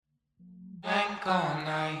Blank all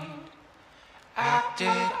night, acted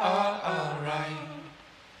all alright.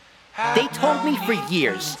 They told me for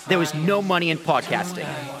years there was no money in podcasting.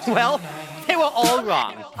 Well, they were all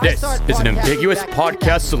wrong. This is an Ambiguous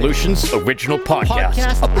Podcast Solutions original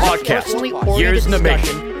podcast. A podcast, years in the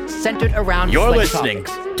making. Centered around You're Flake listening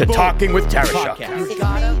topics. to Talking with Tarashuk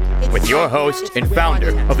Podcast. with your host and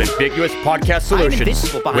founder of Ambiguous Podcast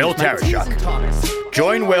Solutions, Will Tarashuk.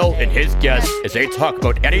 Join Will and his guests as they talk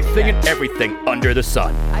about anything and everything under the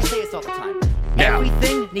sun. I say this all the time. Now,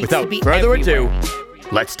 Everything needs without to be further everywhere. ado,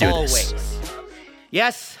 let's do Always. this.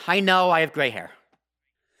 Yes, I know I have gray hair.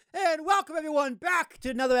 And welcome everyone back to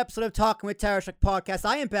another episode of Talking with Tarashuk podcast.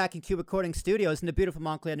 I am back in Q Recording Studios in the beautiful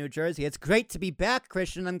Montclair, New Jersey. It's great to be back,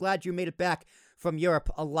 Christian. I'm glad you made it back from Europe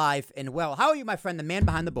alive and well. How are you, my friend, the man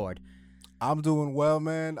behind the board? I'm doing well,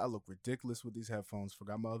 man. I look ridiculous with these headphones.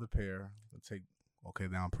 Forgot my other pair. Okay,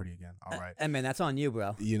 now I'm pretty again. All right. And man, that's on you,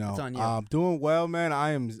 bro. You know, that's on you. I'm doing well, man.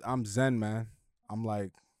 I'm zen, man. I'm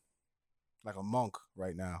like a monk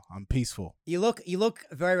right now. I'm peaceful. You look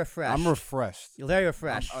very refreshed. I'm refreshed. You're very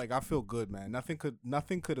refreshed. I feel good, man. Nothing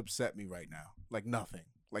could upset me right now. Like nothing.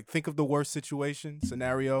 Like think of the worst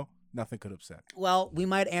scenario. Nothing could upset me. Well, we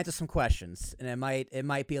might answer some questions, and it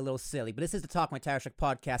might be a little silly, but this is the Talk My Tarashuk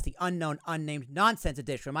podcast, the unknown, unnamed nonsense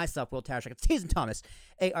edition of myself, Will Tarashuk. It's Teason Thomas,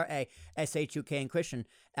 ARASHUK, and Christian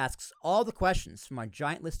asks all the questions from our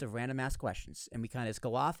giant list of random ass questions, and we kind of just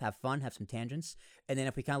go off, have fun, have some tangents, and then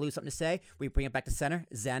if we kind of lose something to say, we bring it back to center,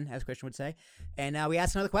 zen, as Christian would say, and we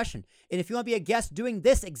ask another question. And if you want to be a guest doing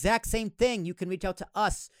this exact same thing, you can reach out to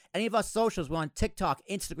us, any of our socials. We're on TikTok,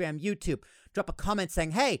 Instagram, YouTube. Drop a comment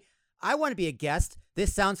saying, hey, I want to be a guest.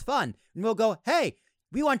 This sounds fun. And we'll go, hey,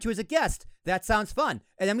 we want you as a guest. That sounds fun.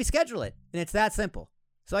 And then we schedule it. And it's that simple.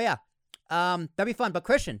 So, yeah, that'd be fun. But,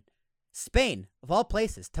 Christian, Spain, of all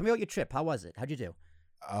places, tell me about your trip. How was it? How'd you do?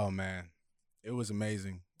 Oh, man. It was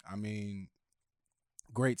amazing. I mean,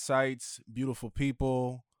 great sights, beautiful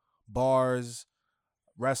people, bars,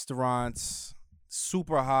 restaurants,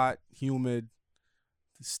 super hot, humid,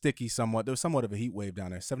 sticky somewhat. There was somewhat of a heat wave down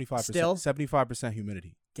there. 75%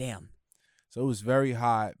 humidity. Damn. So it was very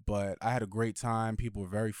hot, but I had a great time. People were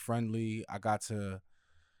very friendly. I got to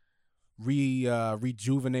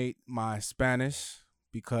rejuvenate my Spanish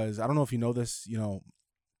because I don't know if you know this, you know,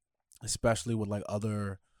 especially with like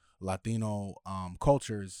other Latino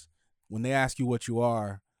cultures, when they ask you what you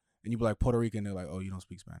are and you be like Puerto Rican, they're like, oh, you don't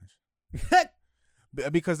speak Spanish.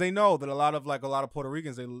 Because they know that a lot of Puerto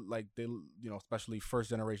Ricans, they especially first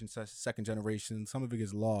generation, second generation, some of it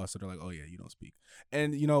gets lost. So they're like, oh yeah, you don't speak.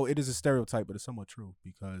 And you know, it is a stereotype, but it's somewhat true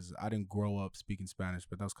because I didn't grow up speaking Spanish,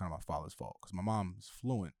 but that was kind of my father's fault because my mom is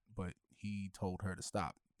fluent, but he told her to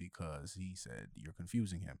stop because he said you're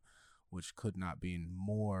confusing him, which could not be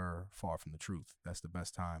more far from the truth. That's the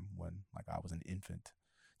best time when like I was an infant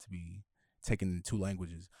to be taken in two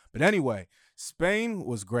languages. But anyway, Spain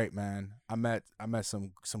was great, man. I met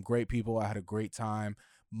some great people. I had a great time.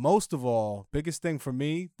 Most of all, biggest thing for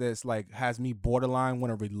me that's like has me borderline want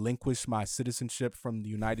to relinquish my citizenship from the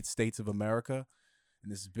United States of America,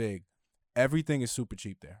 and this is big. Everything is super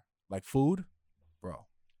cheap there. Like food, bro.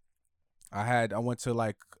 I went to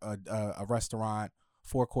like a restaurant,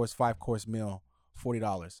 4-course, 5-course meal,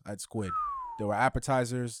 $40. I had squid. There were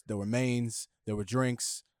appetizers, there were mains, there were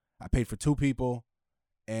drinks. I paid for 2 people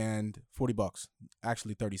and $40,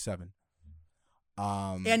 actually 37.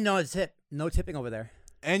 And no tip. No tipping over there.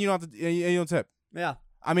 And you don't have to, and you don't tip. Yeah.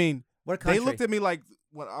 I mean, What a country. they looked at me like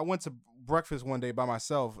when I went to breakfast one day by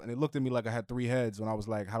myself, and they looked at me like I had 3 heads when I was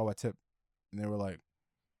like, how do I tip? And they were like,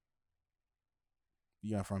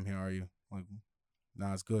 you're not from here, are you? Like,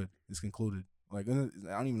 nah, it's good. It's included. Like, I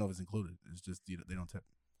don't even know if it's included. It's just they don't tip.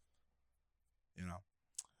 You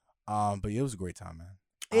know? But yeah, it was a great time, man.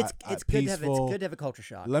 It's good peaceful. to have a culture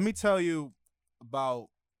shock. Let me tell you about.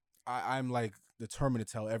 I'm like determined to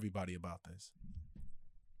tell everybody about this.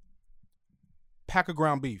 Pack of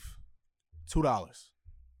ground beef, $2.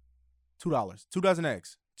 $2. 2 dozen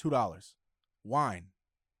eggs, $2. Wine,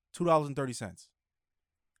 $2.30.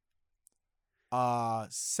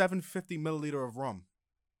 750 milliliter of rum,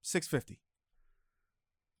 $6.50.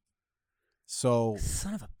 So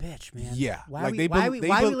son of a bitch, man. Yeah, Why like are we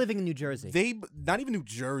living in New Jersey? They not even New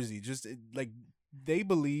Jersey. Just like they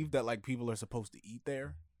believe that like people are supposed to eat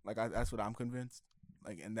there. Like that's what I'm convinced.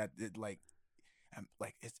 Like and that it like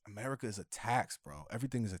it's America is a tax, bro.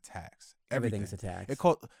 Everything is a tax. Everything's a tax. It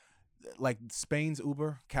called like Spain's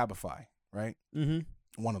Uber, Cabify, right? Mm-hmm.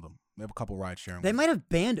 One of them. They have a couple ride sharing. They might have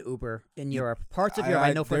banned Uber in Europe. Parts of Europe,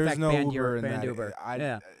 I know for a fact, no banned Uber Uber.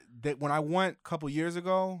 Yeah. When I went a couple years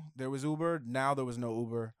ago, there was Uber. Now there was no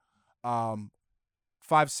Uber.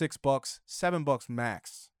 $5, $6, $7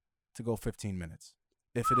 max to go 15 minutes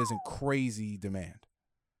if it isn't crazy demand.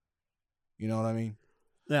 You know what I mean?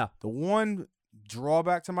 Yeah. The one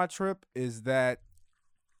drawback to my trip is that,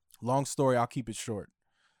 long story, I'll keep it short.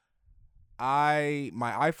 My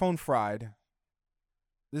iPhone fried.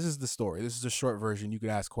 This is the story. This is a short version. You can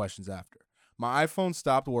ask questions after. My iPhone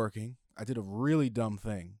stopped working. I did a really dumb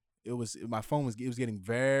thing. It was getting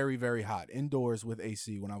very, very hot indoors with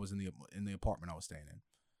AC when I was in the apartment I was staying in.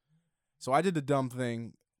 So I did the dumb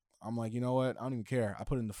thing. I'm like, you know what? I don't even care. I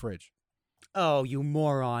put it in the fridge. Oh, you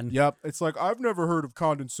moron. Yep. It's like, I've never heard of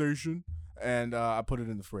condensation. And I put it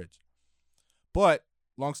in the fridge. But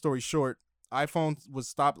long story short, iPhone was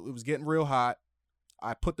stopped. It was getting real hot.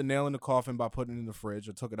 I put the nail in the coffin by putting it in the fridge.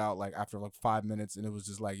 I took it out like after like 5 minutes, and it was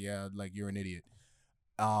just like, yeah, like you're an idiot.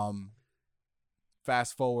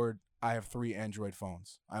 Fast forward, I have 3 Android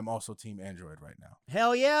phones. I'm also team Android right now.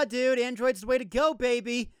 Hell yeah, dude. Android's the way to go,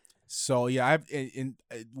 baby. So yeah, I have.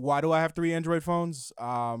 Why do I have 3 Android phones?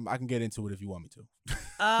 I can get into it if you want me to.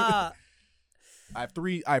 I have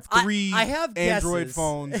three. I have Android guesses.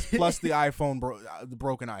 phones plus the iPhone, the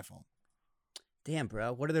broken iPhone. Damn,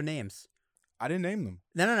 bro. What are their names? I didn't name them.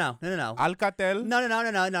 No. Alcatel. No.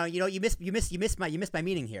 You know, you missed my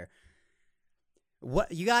meaning here.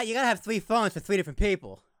 What you gotta have 3 phones for 3 different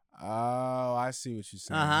people. Oh, I see what you're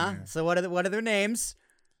saying. Yeah. So what are their names?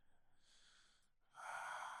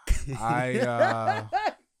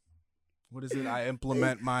 What is it? I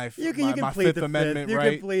implement my you can my plead Fifth the Amendment fifth. right.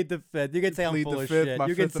 You can plead the Fifth. You can say I'm full of shit. My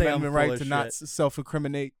You can Fifth say I'm Amendment full right of to shit. not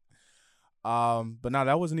self-incriminate. But no,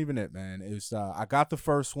 that wasn't even it, man. It was I got the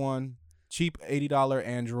first one, cheap $80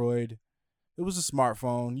 Android. It was a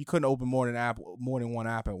smartphone. You couldn't open more than one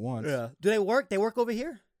app at once. Yeah. Do they work? They work over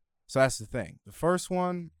here? So that's the thing. The first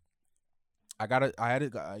one, I had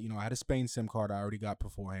a Spain SIM card I already got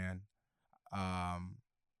beforehand. I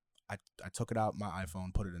took it out my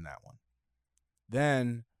iPhone, put it in that one.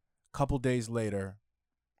 Then a couple days later,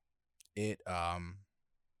 I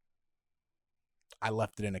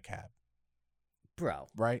left it in a cab. Bro.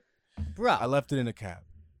 Right? Bro. I left it in a cab.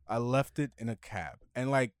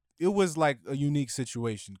 And like it was like a unique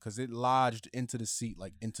situation because it lodged into the seat,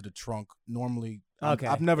 like into the trunk. Normally, okay.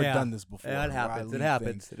 I've never done this before. Yeah, it happens. It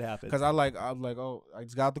happens. Because I was like, oh, I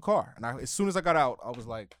just got out the car, and as soon as I got out, I was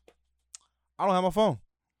like, I don't have my phone.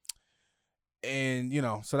 And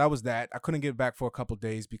so that was that. I couldn't get back for a couple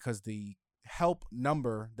days because the help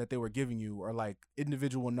number that they were giving you are like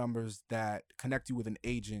individual numbers that connect you with an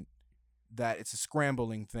agent. That it's a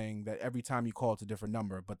scrambling thing that every time you call it's a different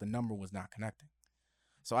number, but the number was not connecting.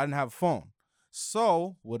 So I didn't have a phone.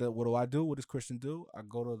 So what do I do? What does Christian do? I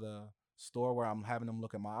go to the store where I'm having them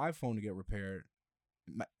look at my iPhone to get repaired,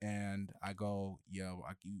 and I go, yo,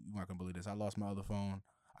 you're not gonna believe this. I lost my other phone.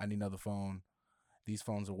 I need another phone. These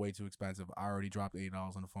phones are way too expensive. I already dropped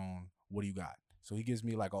 $80 on the phone. What do you got? So he gives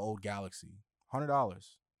me like an old Galaxy,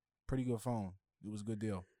 $100. Pretty good phone. It was a good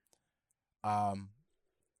deal.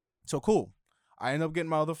 So cool. I end up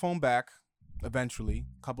getting my other phone back eventually.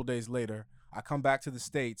 A couple days later, I come back to the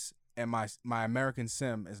States and my American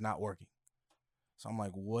SIM is not working. So I'm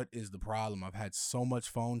like, what is the problem? I've had so much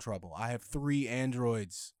phone trouble. I have 3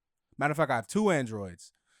 Androids. Matter of fact, I have 2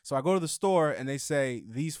 Androids. So I go to the store and they say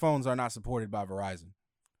these phones are not supported by Verizon.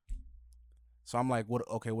 So I'm like, what?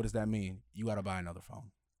 Okay, what does that mean? You got to buy another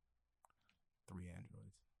phone. 3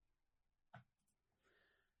 Androids.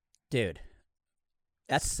 Dude,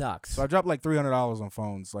 that sucks. So I dropped like $300 on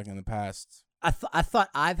phones like in the past. I thought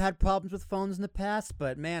I've had problems with phones in the past,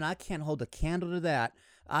 but man, I can't hold a candle to that.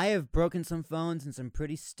 I have broken some phones in some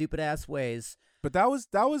pretty stupid ass ways. But that was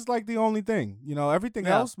like the only thing. Everything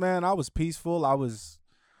else, man, I was peaceful. I was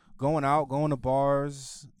going out, going to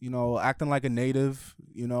bars, acting like a native,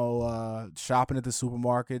 shopping at the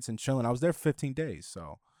supermarkets and chilling. I was there 15 days,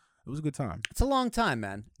 so it was a good time. It's a long time,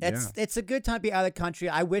 man. It's a good time to be out of the country.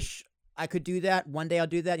 I wish I could do that. One day I'll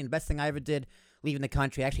do that. The best thing I ever did leaving the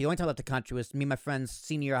country, actually, the only time I left the country was me and my friends,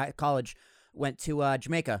 senior year of college, went to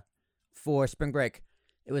Jamaica for spring break.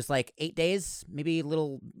 It was like 8 days, maybe a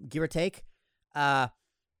little give or take. And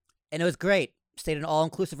it was great. Stayed at an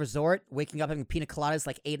all-inclusive resort, waking up having pina coladas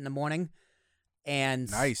like 8 in the morning. And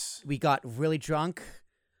nice. We got really drunk.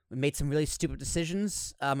 We made some really stupid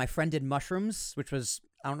decisions. My friend did mushrooms, which was,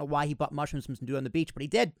 I don't know why he bought mushrooms to do on the beach, but he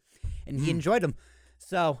did. And he enjoyed them.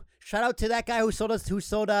 So shout out to that guy who sold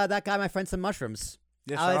that guy, my friend, some mushrooms.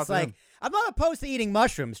 Yeah, shout out to him. I'm not opposed to eating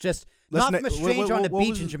mushrooms, just not from a stranger on the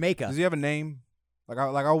beach in Jamaica. Does he have a name? Like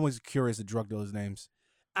I was curious the drug dealers' names.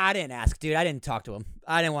 I didn't ask, dude. I didn't talk to him.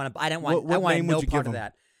 I didn't want to. I didn't want. What I wanted name no would you part give of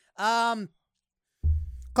him? that.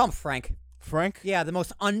 Call him Frank. Frank? Yeah, the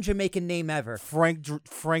most un-Jamaican name ever. Frank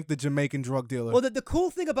the Jamaican drug dealer. Well, the cool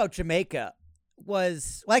thing about Jamaica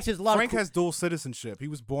was, well, actually, there's a lot Frank of has dual citizenship. He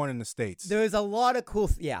was born in the States. There's a lot of cool,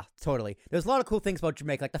 yeah, totally. There's a lot of cool things about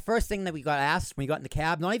Jamaica. Like the first thing that we got asked when we got in the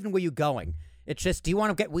cab, not even where you going. It's just, do you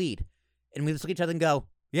want to get weed? And we just look at each other and go,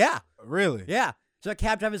 yeah. Really? Yeah. So the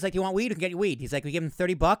cab driver's like, do you want weed? We can get you weed. He's like, we give him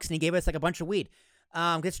 $30 and he gave us like a bunch of weed.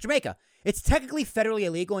 It's Jamaica. It's technically federally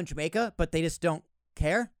illegal in Jamaica, but they just don't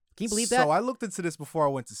care. Can you believe that? So I looked into this before I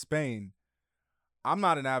went to Spain. I'm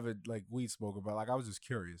not an avid like weed smoker, but like I was just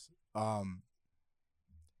curious.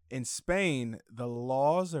 In Spain, the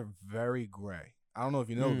laws are very gray. I don't know if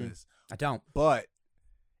you know this. I don't. But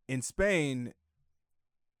in Spain,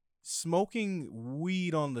 smoking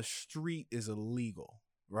weed on the street is illegal,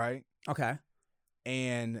 right? Okay.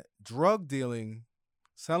 And drug dealing,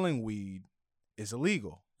 selling weed is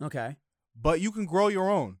illegal. Okay. But you can grow your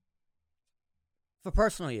own. For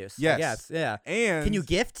personal use. Yes. Yes. Yeah. And can you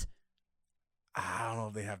gift? I don't know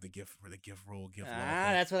if they have the gift for the gift rule, gift law.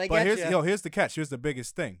 That's what they But get here's the catch. Here's the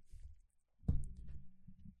biggest thing.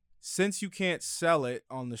 Since you can't sell it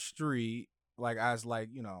on the street, like as like,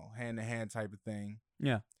 you know, hand-to-hand type of thing.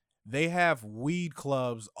 Yeah. They have weed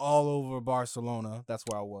clubs all over Barcelona. That's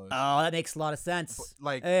where I was. Oh, that makes a lot of sense. But,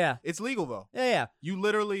 like, yeah. it's legal though. Yeah. You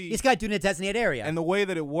literally. He's got to do in a designated area. And the way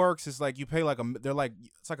that it works is like you pay like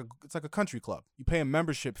it's like a country club. You pay a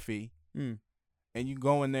membership fee, and you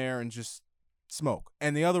go in there and just smoke.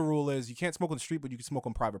 And the other rule is you can't smoke on the street, but you can smoke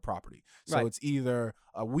on private property. So Right. it's either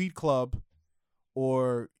a weed club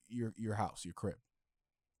or your house, your crib.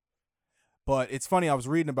 But it's funny, I was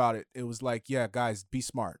reading about it. It was like, yeah, guys, be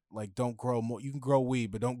smart. Like, don't grow more. You can grow weed,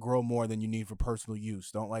 but don't grow more than you need for personal use.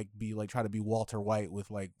 Don't try to be Walter White with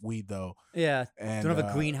like weed though. Yeah. And Don't have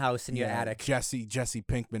a greenhouse in your attic. Jesse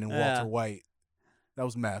Pinkman and Walter White. That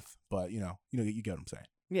was meth, but you get what I'm saying.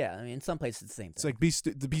 Yeah, I mean, in some places it's the same thing. It's like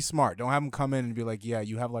be smart. Don't have them come in and be like, yeah,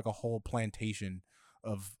 you have like a whole plantation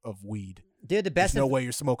of weed. Dude, There's no way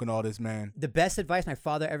you're smoking all this, man. The best advice my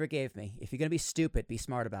father ever gave me: if you're gonna be stupid, be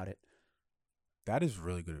smart about it. That is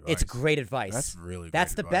really good advice. It's great advice. That's really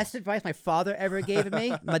That's great the advice. best advice my father ever gave me.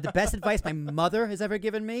 The best advice my mother has ever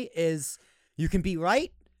given me is you can be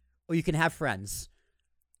right or you can have friends.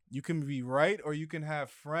 You can be right or you can have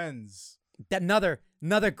friends. That another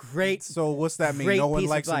great. So what's that mean? great No one piece of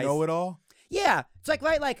likes to advice. know it all? Yeah, it's like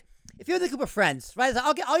if you're in a group of friends, right?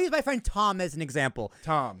 I'll use my friend Tom as an example.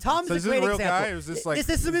 Tom's So is a this great a real example. guy or is this like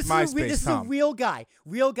this is MySpace a Tom? real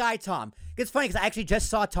guy Tom. It's funny because I actually just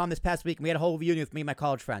saw Tom this past week and we had a whole reunion with me and my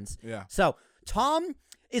college friends. Yeah. So Tom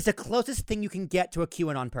is the closest thing you can get to a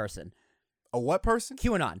QAnon person. A what person?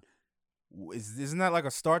 QAnon. Isn't that like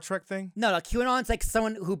a Star Trek thing? No, QAnon's like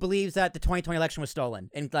someone who believes that the 2020 election was stolen.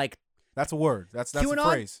 And like That's a word. That's QAnon, a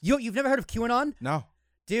phrase. You've never heard of QAnon? No.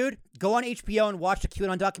 Dude, go on HBO and watch the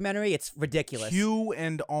QAnon documentary. It's ridiculous. Q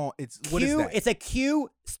and on. What is that? It's a Q-A-N-O-N.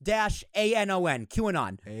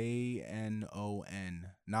 QAnon. A-N-O-N.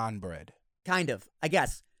 Non-bread. Kind of, I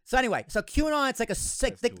guess. So anyway, QAnon, it's like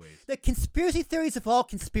the conspiracy theories of all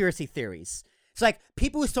conspiracy theories. It's like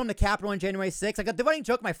people who stormed the Capitol on January 6th. Like the running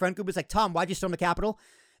joke in my friend group was like, Tom, why'd you storm the Capitol?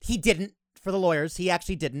 He didn't, for the lawyers. He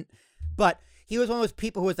actually didn't. But he was one of those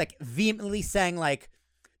people who was like vehemently saying like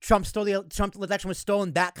Trump election was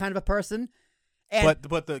stolen, that kind of a person. And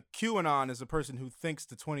But the QAnon is a person who thinks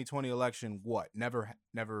the 2020 election never.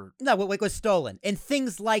 No, what was stolen and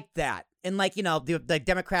things like that, and like the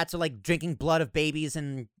Democrats are like drinking blood of babies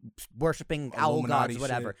and worshiping owl Illuminati gods,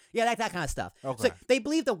 whatever. shit. Yeah, that kind of stuff. Okay. So they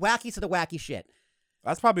believe the wackiest of the wacky shit.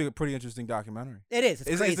 That's probably a pretty interesting documentary. It is.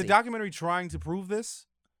 It's crazy. Is the documentary trying to prove this,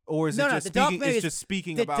 or is No, it no, just the speaking? documentary It's just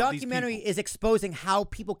speaking the about documentary these people? is exposing how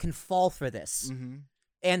people can fall for this, Mm-hmm.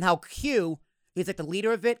 and how Q is like the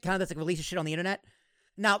leader of it, kind of that's like releases shit on the internet.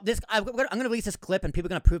 Now, I'm going to release this clip, and people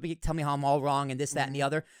are going to tell me how I'm all wrong, and this, that, and the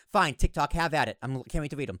other. Fine, TikTok, have at it. Can't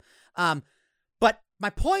wait to read them. But my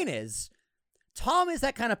point is, Tom is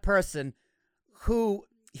that kind of person who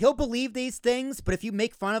he'll believe these things, but if you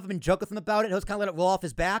make fun of him and joke with him about it, he'll just kind of let it roll off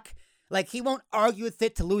his back. Like, he won't argue with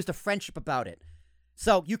it to lose the friendship about it.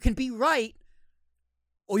 So you can be right,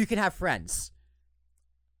 or you can have friends.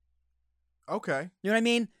 Okay. You know what I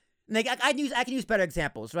mean? Like, I can use better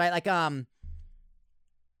examples, right? Like,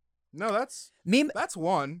 No, that's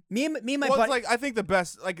one. Me and my Well, buddy. it's like I think the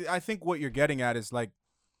best. Like I think what you're getting at is like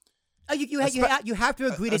You have to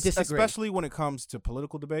agree to disagree. especially when it comes to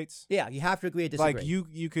political debates. Yeah, you have to agree to disagree. Like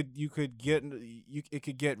you could get it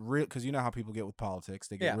could get real because you know how people get with politics.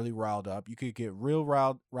 They get really riled up. You could get real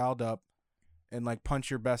riled up and like punch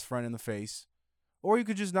your best friend in the face, or you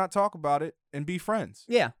could just not talk about it and be friends.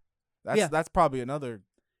 Yeah. That's probably another.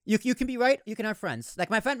 You can be right. You can have friends. Like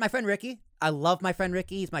my friend Rickie. I love my friend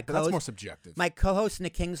Rickie. He's my But that's more subjective. my co-host in the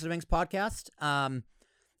Kings of the Rings podcast. I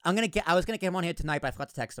was gonna get him on here tonight, but I forgot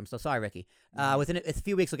to text him. So sorry, Rickie. Within a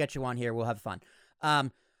few weeks, we'll get you on here. We'll have fun.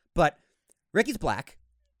 But Rickie's black,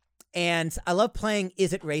 and I love playing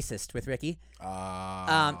Is It Racist with Rickie.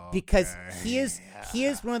 Because he is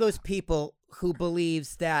one of those people who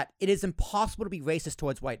believes that it is impossible to be racist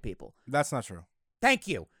towards white people. That's not true. Thank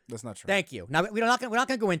you. That's not true. Thank you. Now we're not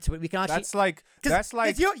gonna go into it. We can actually. That's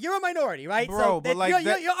like you're a minority, right? Bro, so but like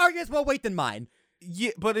your argument's more weight than mine.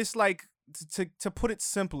 Yeah, but it's like to put it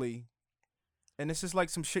simply, and this is like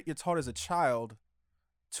some shit you're taught as a child.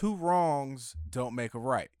 2 wrongs don't make a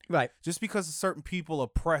right. Right. Just because certain people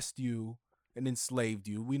oppressed you and enslaved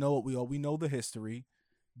you, we know we know the history,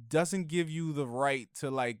 doesn't give you the right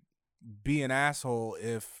to like be an asshole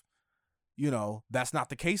if that's not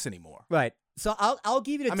the case anymore. Right. So I'll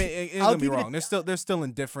give you the. I mean, don't get me wrong. There's still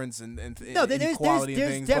indifference and inequality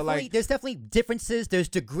and things. But like, there's definitely differences. There's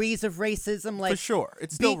degrees of racism. Like for sure,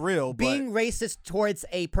 it's still real. Being racist towards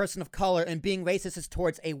a person of color and being racist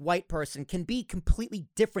towards a white person can be completely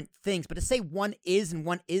different things. But to say one is and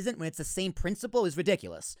one isn't when it's the same principle is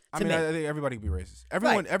ridiculous. I think everybody can be racist.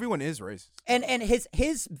 Everyone is racist. And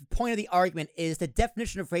his point of the argument is the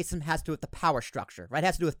definition of racism has to do with the power structure, right? It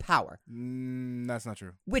has to do with power. That's not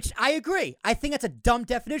true. Which I agree. I think that's a dumb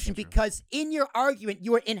definition because in your argument,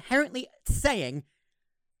 you are inherently saying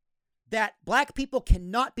that black people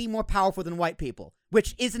cannot be more powerful than white people,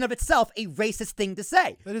 which is in of itself a racist thing to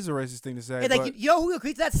say. That is a racist thing to say. And like, you know who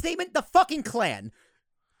agrees to that statement? The fucking Klan.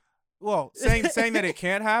 Well, saying that it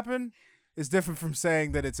can't happen is different from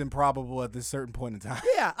saying that it's improbable at this certain point in time.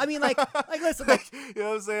 Yeah, I mean, like listen, like, you know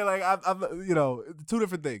what I'm saying? Like, I'm 2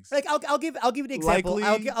 different things. Like, I'll give you the example.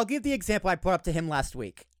 Likely, I'll give the example I put up to him last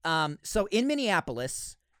week. So in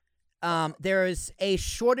Minneapolis, there is a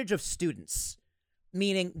shortage of students,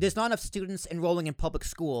 meaning there's not enough students enrolling in public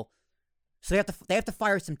school, so they have to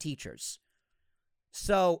fire some teachers.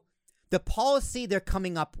 So the policy they're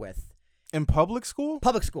coming up with in public school,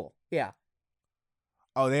 yeah.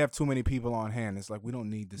 Oh, they have too many people on hand. It's like, we don't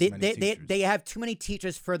need this many teachers. They have too many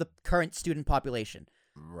teachers for the current student population.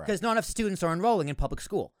 Right. Because not enough students are enrolling in public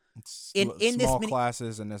school. It's in small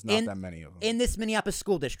classes, and there's not that many of them. In this Minneapolis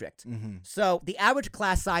school district. Mm-hmm. So the average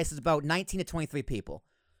class size is about 19 to 23 people.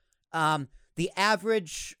 The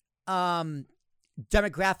average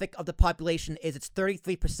demographic of the population is it's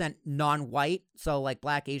 33% non-white, so like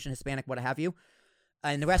black, Asian, Hispanic, what have you.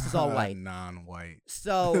 And the rest is all white. Non-white.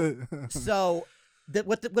 So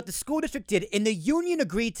what the school district did, and the union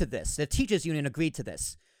agreed to this, the teachers union agreed to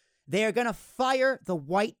this, they are going to fire the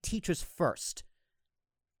white teachers first.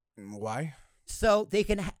 Why? So they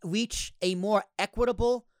can reach a more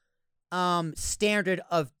equitable standard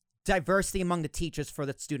of diversity among the teachers for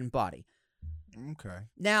the student body. Okay.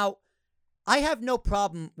 Now, I have no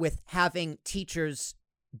problem with having teachers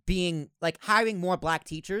being, like, hiring more black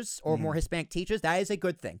teachers or more Hispanic teachers. That is a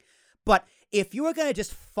good thing. But if you were going to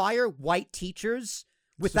just fire white teachers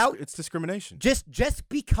without... It's discrimination. Just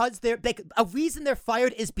because they're... Like, a reason they're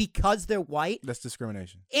fired is because they're white. That's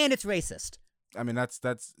discrimination. And it's racist. I mean,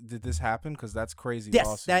 did this happen? Because that's crazy. Yes,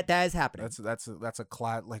 lawsuit. that is happening. That's a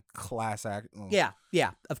class act. Oh.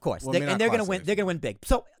 Yeah, of course. Well, And they're going to win. They're going to win big.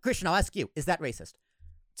 So, Christian, I'll ask you, is that racist?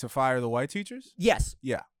 To fire the white teachers? Yes.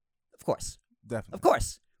 Yeah. Of course. Definitely. Of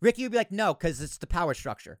course. Rickie would be like, no, because it's the power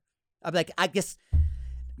structure. I'd be like, I guess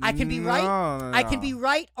I can be right. No. I can be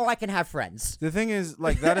right, or I can have friends. The thing is,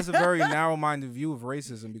 like, that is a very narrow-minded view of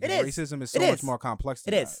racism, because racism is so much more complex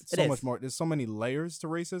than that. It's so much more. There's so many layers to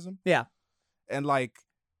racism. Yeah. And like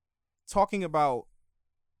talking about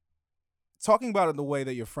it the way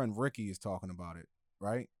that your friend Rickie is talking about it,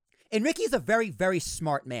 right? And Rickie's a very, very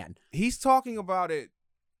smart man. He's talking about it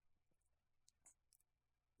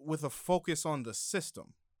with a focus on the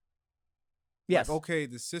system. Yes. Like, okay,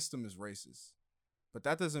 the system is racist, but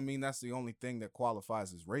that doesn't mean that's the only thing that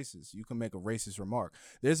qualifies as racist. You can make a racist remark.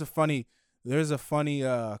 There's a funny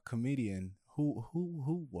comedian.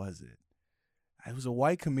 Who was it? It was a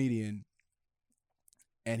white comedian,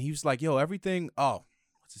 and he was like, "Yo, everything." Oh,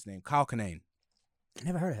 what's his name? Kyle Kinane.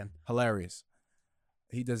 Never heard of him. Hilarious.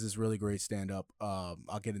 He does this really great stand up.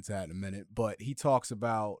 I'll get into that in a minute, but he talks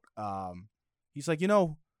about. He's like,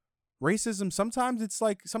 racism. Sometimes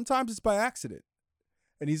it's by accident,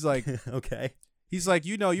 and he's like, okay. He's like,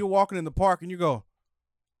 you're walking in the park and you go,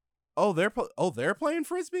 oh, they're playing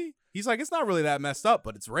frisbee. He's like, it's not really that messed up,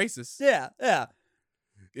 but it's racist. Yeah.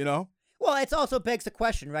 Well, it also begs the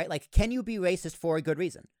question, right? Like, can you be racist for a good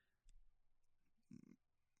reason?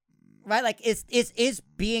 Right? Like, is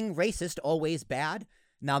being racist always bad?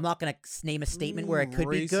 Now, I'm not going to name a statement where it could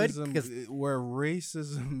be good. Where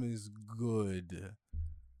racism is good.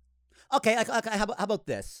 Okay, how about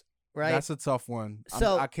this? Right? That's a tough one.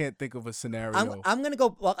 So I can't think of a scenario. I'm going to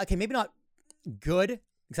go, well, okay, maybe not good,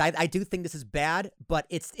 because I do think this is bad, but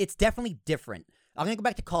it's definitely different. I'm going to go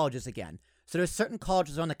back to colleges again. So there's certain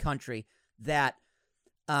colleges around the country that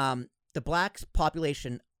the black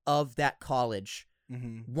population of that college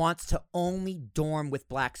wants to only dorm with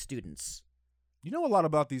black students. You know a lot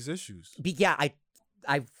about these issues. Yeah,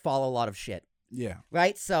 I follow a lot of shit. Yeah.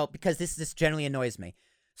 Right? So, because this generally annoys me.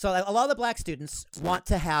 So, a lot of the black students want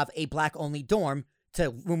to have a black-only dorm to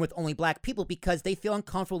room with only black people because they feel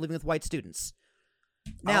uncomfortable living with white students.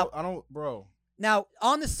 Now, I don't, bro. Now,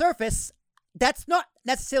 on the surface, that's not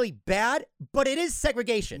necessarily bad, but it is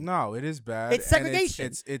segregation. No, it is bad. It's segregation.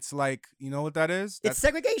 And it's like, you know what that is? It's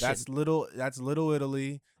segregation. That's Little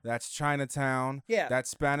Italy. That's Chinatown. Yeah. That's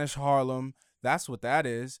Spanish Harlem. That's what that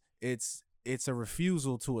is. It's a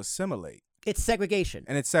refusal to assimilate. It's segregation.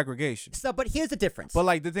 And it's segregation. So, but here's the difference. But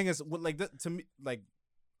like the thing is, like to me, like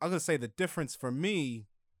I'm gonna say the difference for me.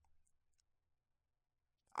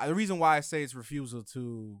 The reason why I say it's refusal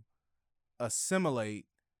to assimilate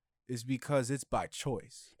is because it's by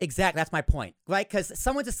choice. Exactly. That's my point, right? Because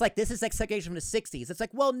someone's just like, this is like segregation from the 60s. It's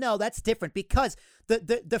like, well, no, that's different because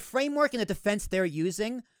the framework and the defense they're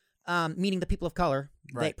using, meaning the people of color,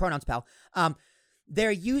 right. Pronouns, pal, they're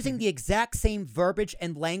using the exact same verbiage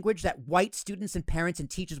and language that white students and parents and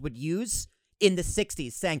teachers would use in the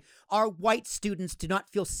 60s, saying, our white students do not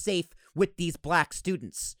feel safe with these black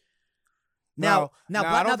students. Now,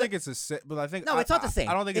 I don't think it's but I think it's not the same.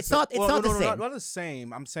 I don't think it's not. It's not the same. Not the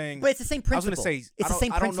same. I'm saying, but it's the same principle. I was gonna say, it's the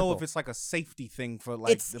same principle. I don't know if it's like a safety thing for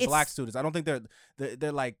like the black students. I don't think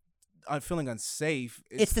they're like feeling unsafe.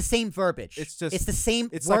 It's the same verbiage. It's the same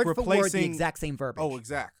it's word like for word, the exact same verbiage. Oh,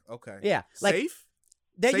 exact. Okay. Yeah. Safe.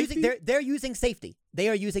 They're using safety. They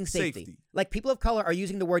are using safety. Like people of color are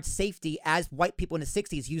using the word safety as white people in the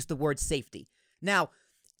 60s used the word safety. Now,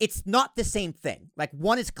 it's not the same thing. Like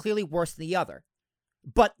one is clearly worse than the other.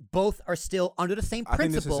 But both are still under the same principle. I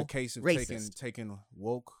think this is a case of taking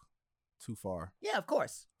woke too far. Yeah, of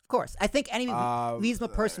course. Of course. I think any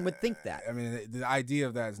reasonable person would think that. I mean, the idea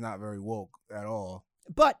of that is not very woke at all.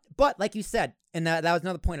 But like you said, and that was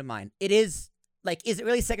another point of mine, it is, like, is it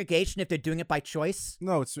really segregation if they're doing it by choice?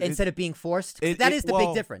 No, it's instead of being forced? That is the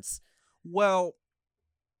big difference. Well,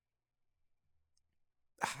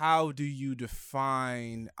 how do you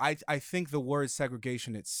define... I think the word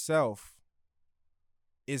segregation itself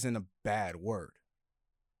isn't a bad word.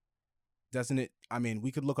 Doesn't it? I mean,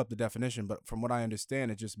 we could look up the definition, but from what I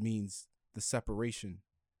understand, it just means the separation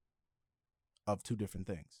of two different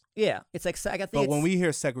things. Yeah, it's like I think. But when we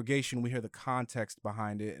hear segregation, we hear the context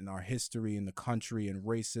behind it and our history and the country and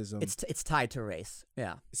racism. It's tied to race.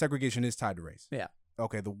 Yeah, segregation is tied to race. Yeah.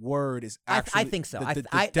 Okay, the word is actually. I think so.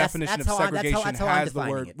 The definition of segregation has the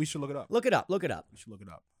word. It. We should look it up. Look it up. We should look it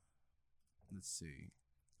up. Let's see.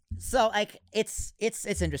 So like it's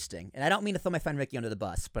interesting, and I don't mean to throw my friend Rickie under the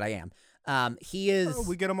bus, but I am. He is. Oh,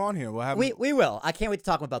 we get him on here. We'll have. We will. I can't wait to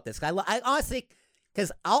talk about this. I honestly,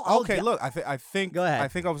 because I'll. Okay, look. I think. Go ahead. I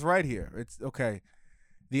think I was right here. It's okay.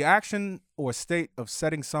 The action or state of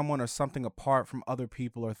setting someone or something apart from other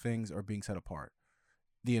people or things or being set apart.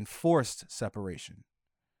 The enforced separation.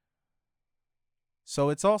 So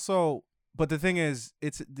it's also, but the thing is,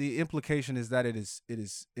 it's the implication is that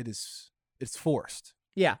it's forced.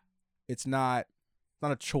 Yeah. It's not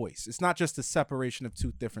a choice. It's not just a separation of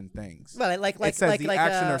two different things. Well, it says the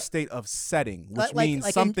action or state of setting, which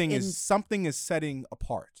means something is setting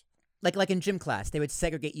apart. Like in gym class, they would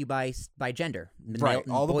segregate you by gender. Right.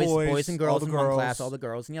 All the boys and girls in one class, all the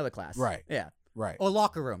girls in the other class. Right. Yeah. Right. Or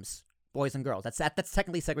locker rooms, boys and girls. That's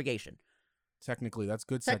technically segregation. Technically, that's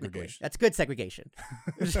good segregation. That's good segregation.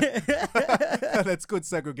 That's good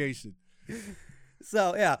segregation.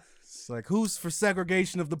 So yeah. It's like, who's for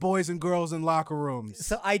segregation of the boys and girls in locker rooms?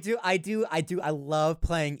 So I love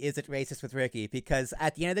playing Is It Racist with Rickie, because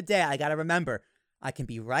at the end of the day, I got to remember, I can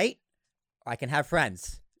be right or I can have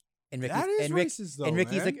friends. And Rickie's, that is racist, though, and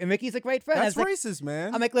Rickie's a great friend. That's racist,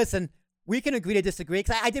 man. I'm like, listen, we can agree to disagree.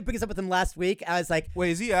 Because I did bring this up with him last week. I was like...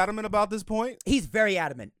 Wait, is he adamant about this point? He's very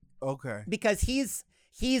adamant. Okay. Because he is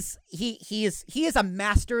a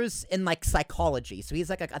master's in like psychology. So he's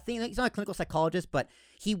like I think he's not a clinical psychologist, but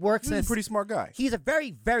he works. He's a pretty smart guy. He's a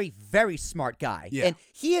very, very, very smart guy. Yeah. And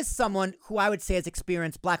he is someone who I would say has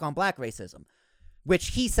experienced black on black racism, which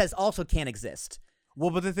he says also can't exist.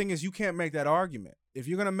 Well, but the thing is, you can't make that argument. If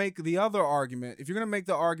you're gonna make the other argument, if you're gonna make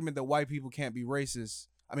the argument that white people can't be racist,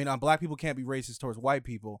 black people can't be racist towards white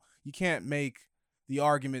people, you can't make the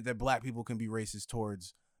argument that black people can be racist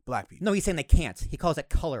towards black people. No, he's saying they can't. He calls it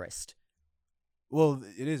colorist. Well,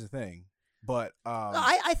 it is a thing, but No,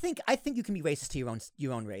 I think you can be racist to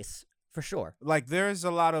your own race for sure. like there's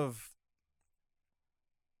a lot of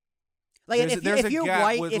Like there's if you're a gap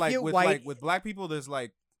white, with if like you're with white, like with black people. There's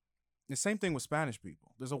like the same thing with Spanish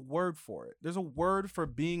people. There's a word for it. There's a word for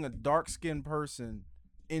being a dark-skinned person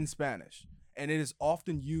in Spanish, and it is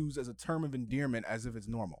often used as a term of endearment as if it's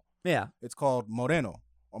normal. yeah, It's called moreno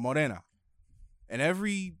or morena, and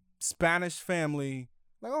every Spanish family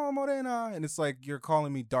like, oh, morena, and it's like, you're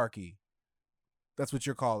calling me darky. That's what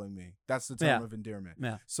you're calling me. That's the term of endearment.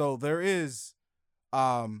 Yeah. So there is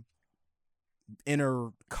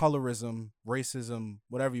inner colorism, racism,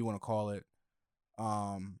 whatever you want to call it,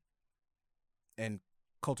 and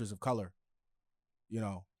cultures of color, you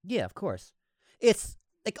know. Yeah, of course. It's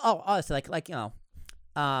like, oh, honestly, like you know,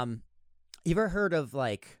 you ever heard of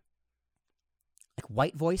like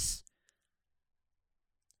white voice?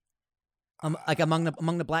 Like among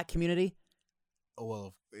the black community. Oh,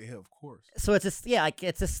 well, yeah, of course. So it's just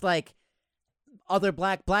it's just like other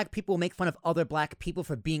black people make fun of other black people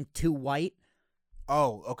for being too white.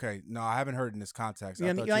 Oh, okay. No, I haven't heard in this context.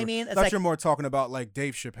 You know what I mean? I thought you're more talking about like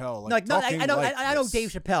Dave Chappelle. Like, no, I know, like I know Dave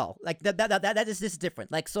Chappelle. Like that is this is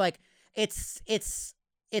different. Like, so like it's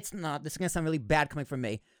not. This is gonna sound really bad coming from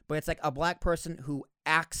me, but it's like a black person who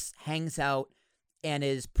acts, hangs out, and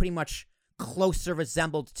is pretty much closer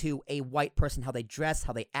resembled to a white person, how they dress,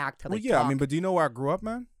 how they act, how they talk. I mean, but do you know where I grew up,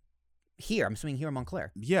 man? Here, I'm assuming here in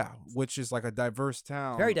Montclair. Yeah, which is like a diverse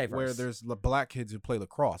town. Very diverse. Where there's black kids who play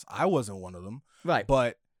lacrosse. I wasn't one of them. Right.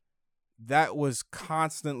 But that was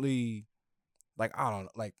constantly, like, I don't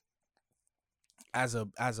know, like, as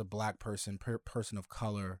a black person, person of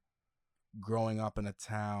color, growing up in a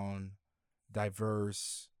town,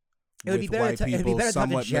 diverse, It would be better to talk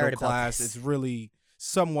to Jared about this. It's really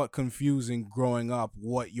somewhat confusing growing up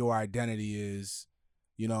what your identity is,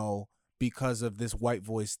 you know, because of this white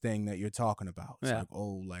voice thing that you're talking about. It's like,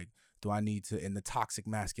 oh, like, do I need to, in the toxic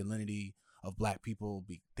masculinity of black people,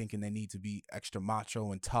 be thinking they need to be extra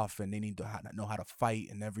macho and tough, and they need to know how to fight,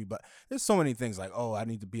 and everybody, there's so many things like, oh, I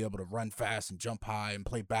need to be able to run fast and jump high and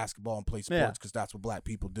play basketball and play sports because that's what black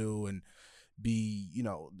people do, and be, you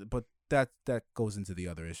know, but that goes into the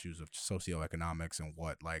other issues of socioeconomics and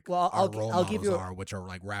what, like, our role models are, which are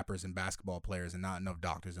like rappers and basketball players and not enough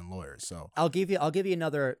doctors and lawyers. So I'll give you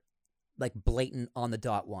another like blatant on the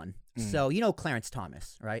dot one. So you know Clarence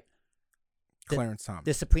Thomas, right? Clarence Thomas,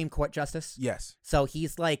 the Supreme Court justice. Yes. So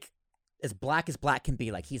he's like as black can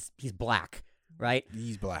be. Like he's black, right?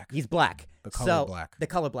 He's black. He's black. The color black. The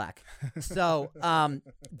color black. So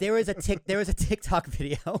there is a TikTok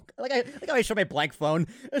video. like I showed my blank phone.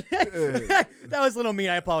 That was a little mean.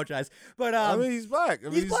 I apologize. But I mean, he's black. I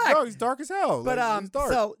mean, he's black. He's dark as hell. But he's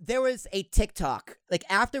dark. So there was a TikTok, like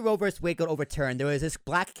after Roe vs. Wade got overturned, there was this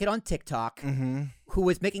black kid on TikTok who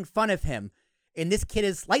was making fun of him, and this kid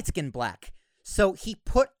is light skinned black. So he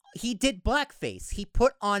did blackface. He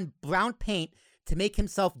put on brown paint to make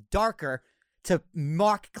himself darker to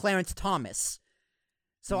mark Clarence Thomas.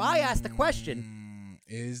 So I asked the question: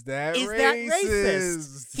 Is that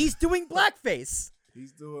racist? He's doing blackface.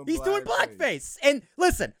 He's doing blackface. And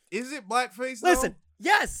listen, is it blackface? Though? Listen,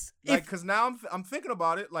 yes. Like, because now I'm thinking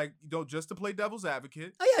about it. Like, you know, just to play devil's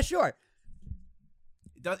advocate. Oh yeah, sure.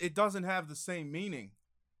 It doesn't have the same meaning,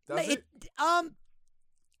 does it?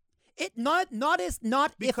 It not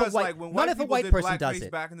because if a white, like when not white if a people white did person does blackface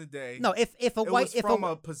it back in the day. No, if a white, it was from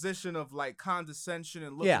a position of like condescension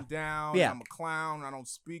and looking down. Yeah. And I'm a clown. I don't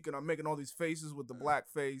speak, and I'm making all these faces with the black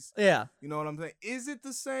face. Yeah, you know what I'm saying? Is it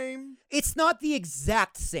the same? It's not the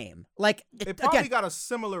exact same. Like it probably again, got a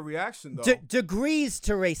similar reaction though. Degrees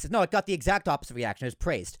to racist. No, it got the exact opposite reaction. It was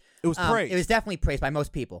praised. It was praised. It was definitely praised by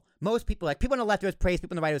most people. Most people, like people on the left, it was praised.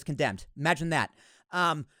 People on the right, it was condemned. Imagine that.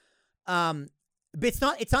 But it's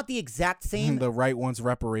not the exact same. The right wants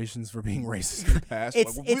reparations for being racist in the past. It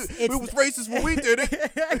was racist when we did it.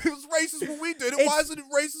 It was racist when we did it. Why isn't it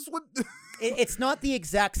racist when... It's not the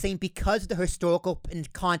exact same because of the historical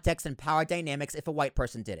context and power dynamics if a white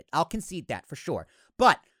person did it. I'll concede that for sure.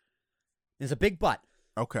 But there's a big but.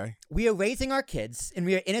 Okay. We are raising our kids, and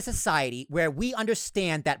we are in a society where we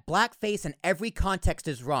understand that blackface in every context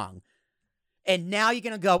is wrong. And now you're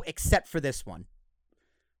going to go, except for this one.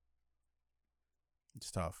 It's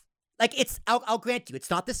tough. Like, I'll grant you, it's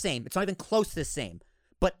not the same. It's not even close to the same.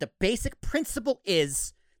 But the basic principle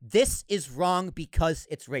is, this is wrong because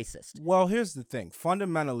it's racist. Well, here's the thing.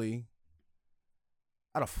 Fundamentally,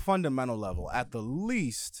 at a fundamental level, at the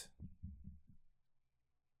least,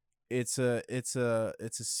 it's a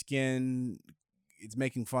skin it's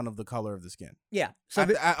making fun of the color of the skin. Yeah. So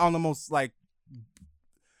On the most like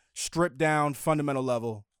stripped down fundamental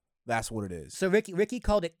level, that's what it is. So Rickie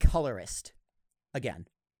called it colorist again,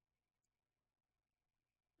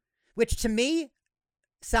 which to me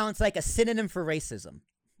sounds like a synonym for racism.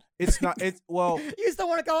 It's not. It's well. You just don't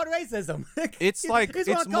want to call it racism. It's like it's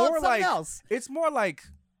more like else. It's more like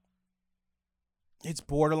it's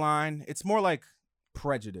borderline. It's more like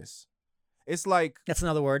prejudice. It's like that's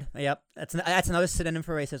another word. Yep, that's another synonym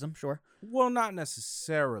for racism. Sure. Well, not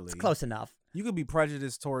necessarily. It's close enough. You could be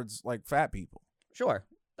prejudiced towards like fat people. Sure.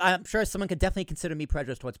 I'm sure someone could definitely consider me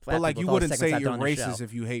prejudiced towards fat people. But like you wouldn't say you're racist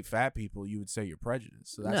if you hate fat people. You would say you're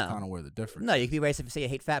prejudiced. So that's kind of where the difference. No, you could be racist if you say you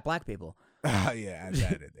hate fat black people. Yeah, add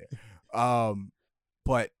that in there.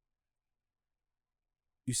 But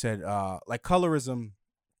you said like colorism,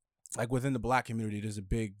 like within the black community, there's a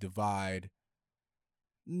big divide.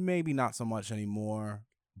 Maybe not so much anymore,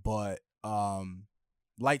 but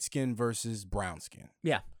light skin versus brown skin.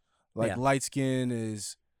 Yeah. Like light skin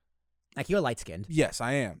is like you're light skinned. Yes,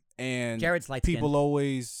 I am. And Jared's light skinned. People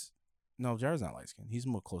always no, Jared's not light skinned. He's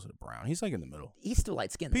more closer to brown. He's like in the middle. He's still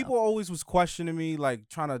light skinned. People always was questioning me, like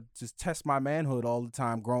trying to just test my manhood all the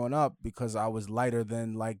time growing up because I was lighter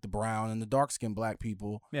than like the brown and the dark skinned black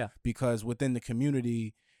people. Yeah. Because within the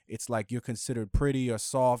community, it's like you're considered pretty or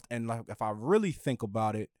soft. And like if I really think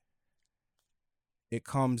about it, it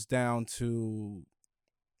comes down to,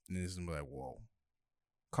 and this is like, whoa,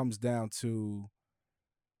 comes down to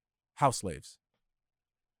house slaves.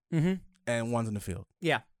 Mm-hmm. And ones in the field.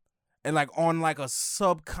 Yeah. And like on like a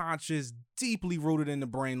subconscious, deeply rooted in the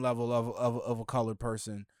brain level of a colored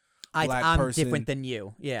person. I'm person, different than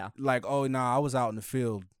you. Yeah. Like, oh, nah, I was out in the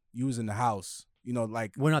field. You was in the house. You know,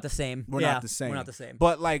 like. We're not the same. We're not the same. We're not the same.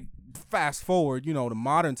 But like fast forward, you know, to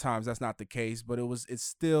modern times, that's not the case. But it's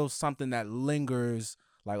still something that lingers.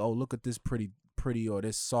 Like, oh, look at this pretty or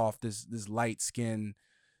this soft, this light skinned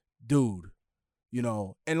dude. You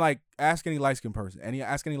know, and like ask any light skinned person,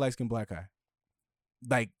 ask any light skinned black guy.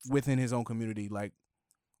 Like within his own community, like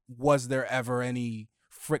was there ever any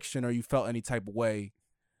friction or you felt any type of way,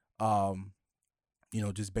 you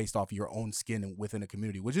know, just based off your own skin and within a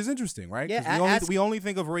community, which is interesting, right? Yeah, we only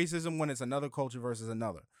think of racism when it's another culture versus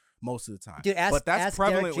another most of the time. Dude, but that's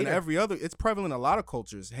prevalent in every other. It's prevalent in a lot of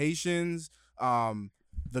cultures. Haitians, the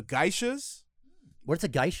geishas. What's a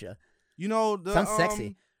geisha? You know, sounds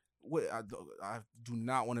sexy. I do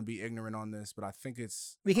not want to be ignorant on this, but I think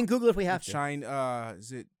it's. We can Google if we have to.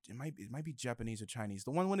 Is it? It might be Japanese or Chinese.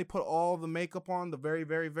 The one when they put all the makeup on, the very,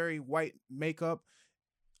 very, very white makeup.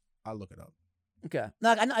 I'll look it up. Okay.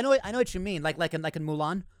 No, I know what you mean. Like in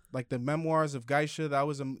Mulan. Like the Memoirs of Geisha. That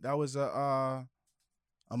was a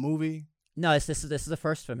movie. No, this is the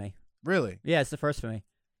first for me. Really? Yeah, it's the first for me.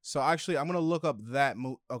 So actually, I'm gonna look up that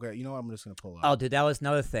movie. Okay, you know what? I'm just gonna pull up. Oh, dude, that was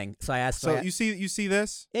another thing. So I asked. So you see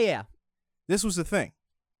this? Yeah. This was the thing.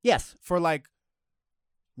 Yes. For like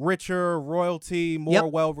richer royalty, more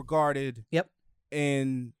well regarded. Yep.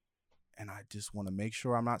 And I just want to make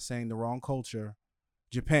sure I'm not saying the wrong culture.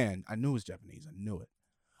 Japan. I knew it was Japanese. I knew it.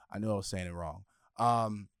 I knew I was saying it wrong. I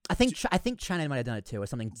think China might have done it too, or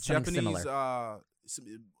something similar.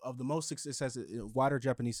 Of the most success, it says wider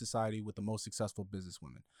Japanese society with the most successful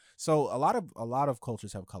businesswomen. So a lot of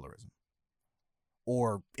cultures have colorism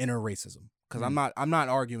or inner racism. Because I'm not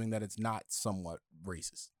arguing that it's not somewhat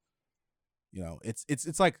racist. You know,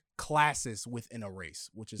 it's like classes within a race,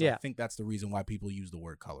 which is I think that's the reason why people use the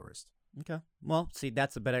word colorist. Okay. Well, see,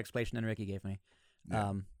 that's a better explanation than Rickie gave me.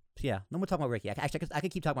 Yeah. Then we'll talk about Rickie. I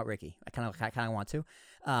could keep talking about Rickie. I kind of want to,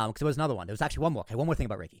 because there was another one. There was actually one more. Okay, one more thing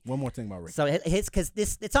about Rickie. So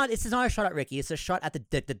it's not a shot at Rickie. It's a shot at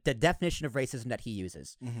the definition of racism that he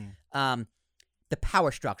uses. Mm-hmm. The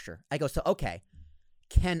power structure. I go, so okay,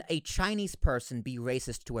 can a Chinese person be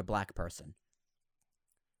racist to a black person?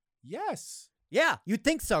 Yes. Yeah, you'd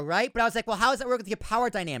think so, right? But I was like, well, how does that work with your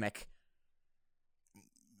power dynamic?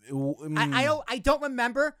 I don't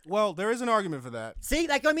remember. Well, there is an argument for that. See,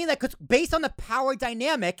 like I mean, like, cause based on the power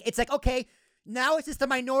dynamic, it's like, okay, now it's just the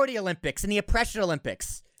minority Olympics and the oppression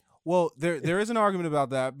Olympics. Well, there is an argument about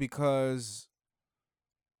that because,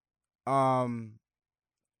 as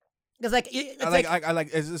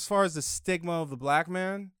far as the stigma of the black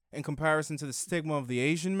man in comparison to the stigma of the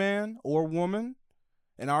Asian man or woman,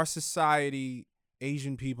 in our society,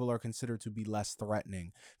 Asian people are considered to be less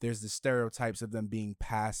threatening. There's the stereotypes of them being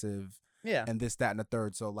passive, and this, that, and the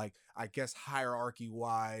third. So, like, I guess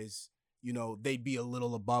hierarchy-wise, you know, they'd be a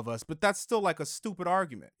little above us, but that's still like a stupid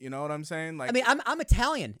argument. You know what I'm saying? Like, I mean, I'm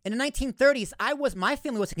Italian. In the 1930s, my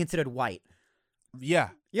family wasn't considered white. Yeah.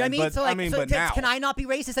 You know what I mean? But, So, like, but now. can I not be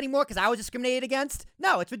racist anymore because I was discriminated against?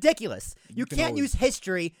 No, it's ridiculous. You can can't always- use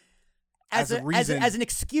history as a reason. as an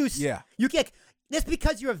excuse. Yeah. You can't. Just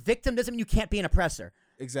because you're a victim doesn't mean you can't be an oppressor.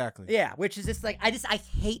 Exactly. Yeah, which is just like I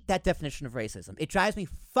hate that definition of racism. It drives me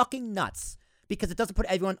fucking nuts because it doesn't put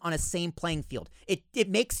everyone on a same playing field. It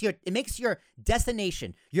makes your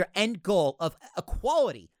destination, your end goal of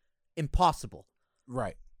equality, impossible.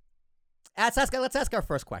 Right. Let's ask our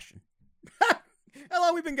first question. How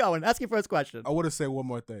long we been going? Ask your first question. I want to say one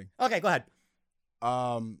more thing. Okay, go ahead.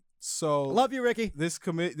 So Love you, Ricky. this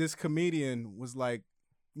comedian was like,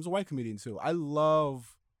 he was a white comedian too. I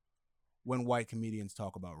love when white comedians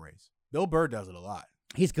talk about race. Bill Burr does it a lot.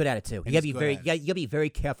 He's good at it too. You gotta be very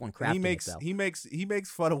careful and crafty. He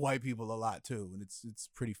makes fun of white people a lot too, and it's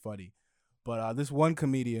pretty funny. But this one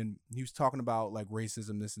comedian, he was talking about like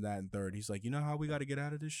racism, this and that, and third. He's like, you know how we got to get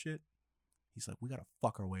out of this shit? He's like, we got to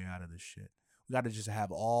fuck our way out of this shit. We got to just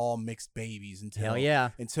have all mixed babies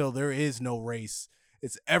until there is no race.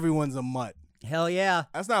 It's everyone's a mutt. Hell yeah.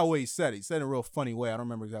 That's not what he said. He said it in a real funny way. I don't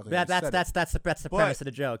remember exactly. That's the premise of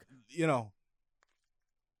the joke. You know.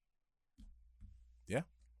 Yeah.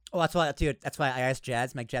 Oh, that's why I asked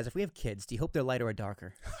Jazz, Mike Jazz, if we have kids, do you hope they're lighter or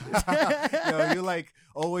darker? Yo, you're like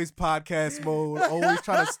always podcast mode, always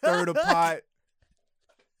trying to stir the pot.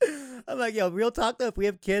 I'm like, yo, real talk though. If we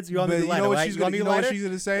have kids, you want me to be lighter, right? You know what she's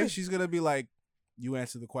gonna say? She's gonna be like, "You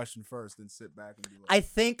answer the question first, then sit back and be like." I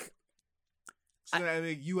think.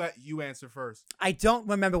 You answer first. I don't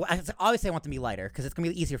remember. I always say I want them to be lighter because it's gonna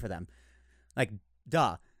be easier for them. Like,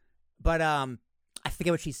 duh. But I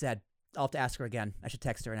forget what she said. I'll have to ask her again. I should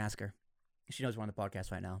text her and ask her. She knows we're on the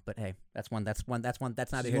podcast right now. But hey, that's neither She's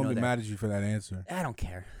here nor gonna be there. mad at you for that answer. I don't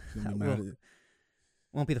care. She's gonna be mad at you.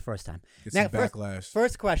 Won't be the first time. Get some backlash.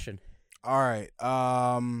 First question. All right.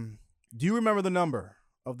 Do you remember the number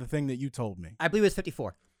of the thing that you told me? I believe it was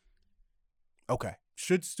 54. Okay.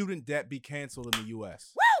 Should student debt be canceled in the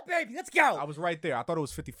U.S.? Woo, baby, let's go. I was right there. I thought it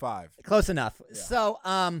was 55. Close enough. Yeah. So,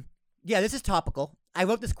 yeah, this is topical. I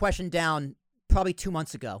wrote this question down probably 2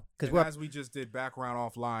 months ago because as we just did background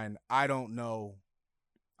offline, I don't know.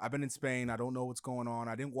 I've been in Spain. I don't know what's going on.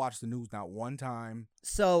 I didn't watch the news not one time.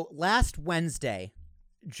 So last Wednesday,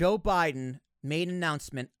 Joe Biden made an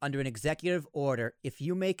announcement under an executive order. If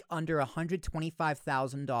you make under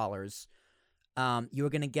 $125,000, you are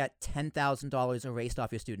going to get $10,000 erased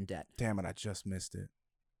off your student debt. Damn it, I just missed it.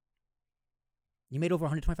 You made over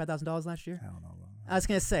 $125,000 last year? Hell no, bro. I was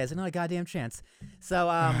going to say, there's not a goddamn chance. So,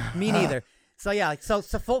 me neither. So, yeah, so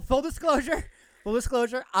full disclosure. Full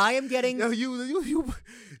disclosure, I am getting... Yo, you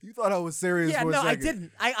thought I was serious for a second. I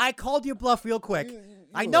didn't. I called you bluff real quick.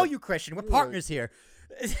 I know you, Christian. We're partners here.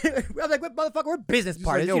 I was like, motherfucker, we're business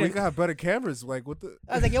partners. Like, yo, we can have better cameras. Like, what the...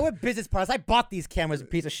 I was like, yo, we're business partners. I bought these cameras, a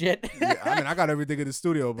piece of shit. Yeah, I mean, I got everything in the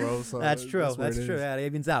studio, bro. So that's true. That's true. Yeah, it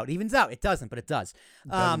evens out. Evens out. It doesn't, but it does.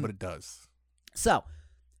 But it does. So,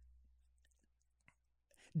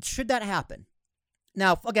 should that happen?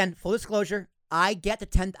 Now, again, full disclosure, I get the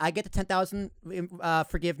 10,000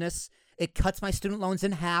 forgiveness. It cuts my student loans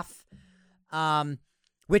in half,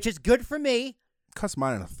 which is good for me. Cuts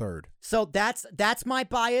mine in a third. So that's my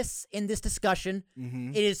bias in this discussion. Mm-hmm.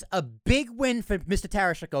 It is a big win for Mr.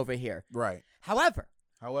 Tarashuk over here. Right. However,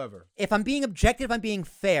 if I'm being objective, I'm being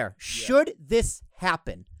fair. Should this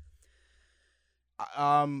happen?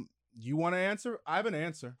 You want to answer? I have an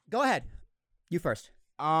answer. Go ahead. You first.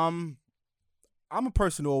 I'm a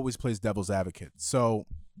person who always plays devil's advocate. So,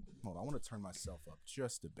 hold on, I want to turn myself up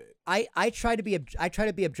just a bit. I try to be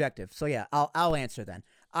objective. So yeah, I'll answer then.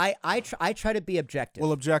 I try to be objective.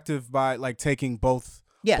 Well, objective by like taking both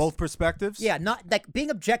perspectives. Yeah, not like being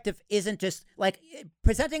objective isn't just like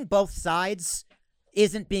presenting both sides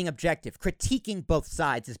isn't being objective. Critiquing both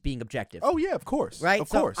sides is being objective. Oh yeah, of course. Right? Of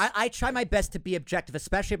course. I try my best to be objective,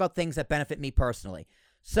 especially about things that benefit me personally.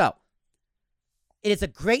 So it is a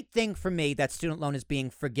great thing for me that student loan is being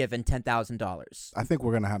forgiven $10,000. I think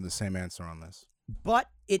we're gonna have the same answer on this. But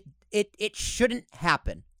it shouldn't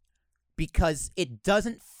happen because it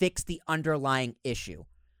doesn't fix the underlying issue.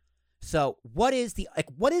 So what is the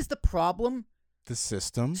problem? The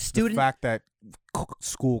system, the fact that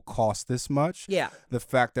school costs this much, the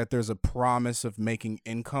fact that there's a promise of making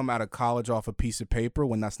income out of college off a piece of paper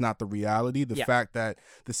when that's not the reality, the fact that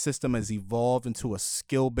the system has evolved into a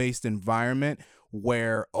skill-based environment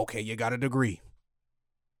where, okay, you got a degree.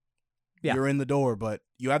 Yeah. You're in the door, but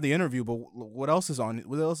you have the interview, but what else is on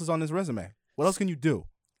this resume? What else can you do?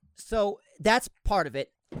 So that's part of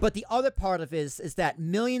it. But the other part of it is that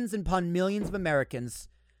millions upon millions of Americans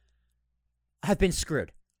have been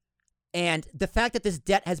screwed. And the fact that this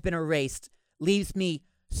debt has been erased leaves me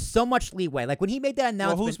so much leeway. Like when he made that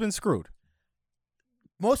announcement, Well, who's been screwed?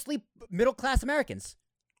 mostly middle-class Americans.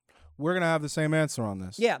 We're going to have the same answer on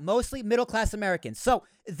this. Yeah, mostly middle-class Americans. So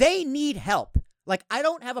they need help. Like, I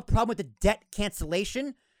don't have a problem with the debt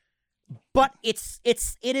cancellation, but it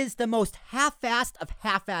is the most half-assed of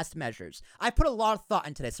half-assed measures. I put a lot of thought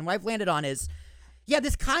into this, and what I've landed on is, yeah,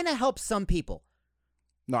 this kind of helps some people,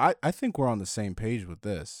 No, I think we're on the same page with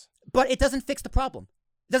this. but it doesn't fix the problem.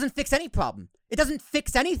 It doesn't fix any problem. It doesn't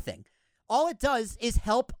fix anything. All it does is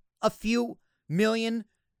help a few million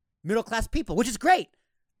middle-class people, which is great.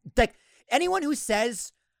 Like, anyone who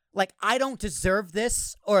says, like, I don't deserve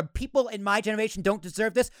this, or people in my generation don't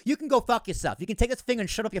deserve this, you can go fuck yourself. You can take this finger and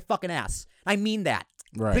shut up your fucking ass. I mean that.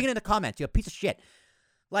 Right. Bring it in the comments, you a piece of shit.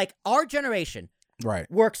 Like, our generation Right.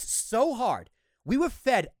 works so hard. We were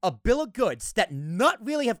fed a bill of goods that not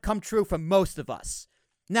really have come true for most of us.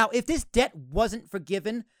 Now, if this debt wasn't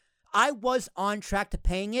forgiven, I was on track to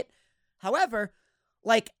paying it. However,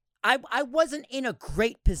 like, I wasn't in a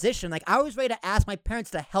great position. Like, I was ready to ask my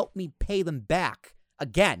parents to help me pay them back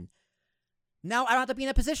again. Now I don't have to be in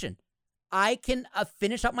that position. I can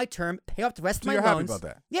finish up my term, pay off the rest of my you're loans. happy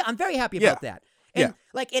about that? Yeah, I'm very happy Yeah. about that. And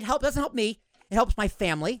like, it doesn't help me. It helps my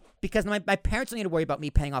family because my parents don't need to worry about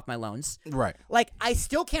me paying off my loans. Right. Like, I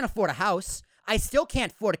still can't afford a house. I still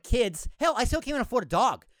can't afford kids. Hell, I still can't even afford a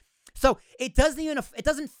dog. So it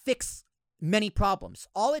doesn't fix many problems.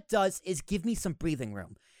 All it does is give me some breathing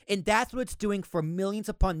room. And that's what it's doing for millions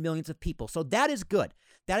upon millions of people. So that is good.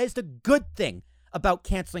 That is the good thing about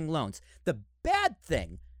canceling loans. The bad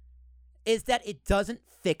thing is that it doesn't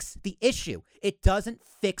fix the issue. It doesn't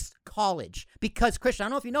fix college. Because, Christian, I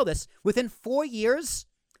don't know if you know this, within 4 years,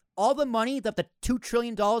 all the money, the $2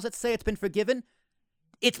 trillion, let's say it's been forgiven,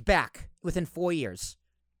 it's back within 4 years.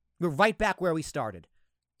 We're right back where we started.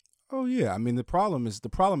 Oh yeah. I mean, the problem is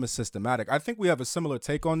systematic. I think we have a similar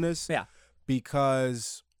take on this. Yeah.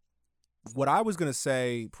 Because what I was going to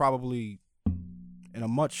say, probably in a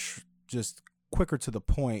much just quicker to the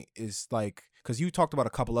point, is like, because you talked about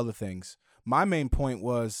a couple other things. My main point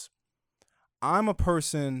was, I'm a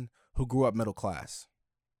person who grew up middle class.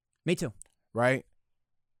 Me too. Right?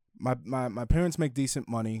 My parents make decent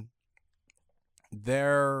money.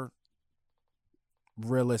 They're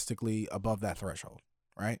realistically above that threshold,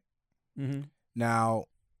 right? Mm-hmm. Now,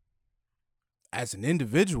 as an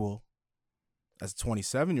individual, as a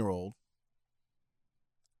 27-year-old,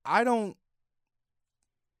 I'm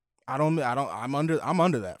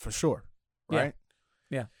under that for sure, right?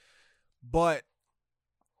 Yeah. But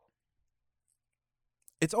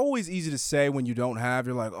it's always easy to say when you don't have.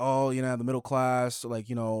 You're like, oh, the middle class, like,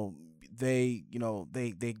 they're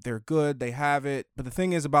good, they have it. But the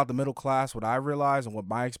thing is about the middle class, what I realize and what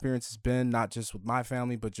my experience has been, not just with my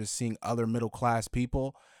family, but just seeing other middle class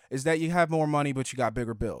people, is that you have more money, but you got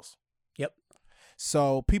bigger bills. Yep.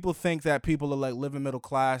 So people think that people are like living middle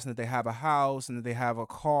class and that they have a house and that they have a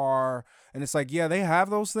car. And it's like, yeah, they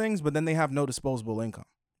have those things, but then they have no disposable income.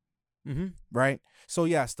 Mm-hmm. Right? So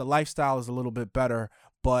yes, the lifestyle is a little bit better,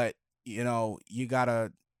 but you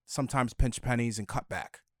gotta sometimes pinch pennies and cut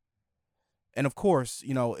back. And of course,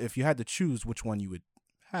 if you had to choose which one you would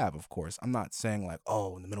have, of course, I'm not saying like,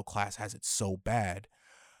 oh, the middle class has it so bad.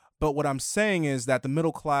 But what I'm saying is that the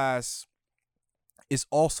middle class is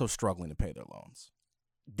also struggling to pay their loans.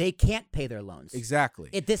 They can't pay their loans. Exactly.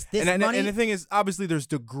 This and money. the thing is, obviously, there's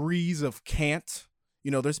degrees of can't.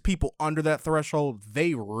 There's people under that threshold.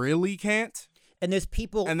 They really can't. And there's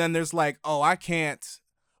people. And then there's like, oh, I can't,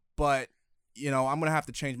 but, I'm going to have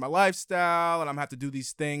to change my lifestyle and I'm going to have to do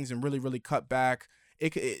these things and really, really cut back.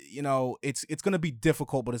 It's going to be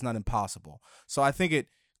difficult, but it's not impossible. So I think it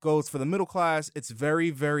goes for the middle class. It's very,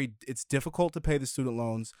 very, it's difficult to pay the student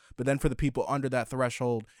loans. But then for the people under that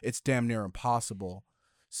threshold, it's damn near impossible.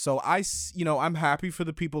 So I'm happy for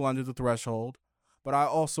the people under the threshold, but I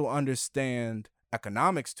also understand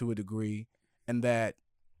economics to a degree, and that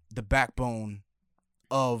the backbone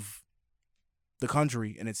of the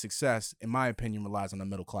country and its success, in my opinion, relies on the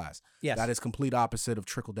middle class. Yes. That is complete opposite of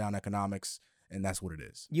trickle-down economics, and that's what it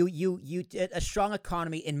is. A strong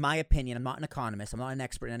economy, in my opinion. I'm not an economist. I'm not an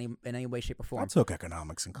expert in any way, shape, or form. I took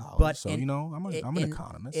economics in college, But so I'm an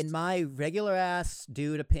economist. In my regular ass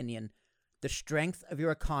dude opinion, the strength of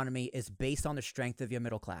your economy is based on the strength of your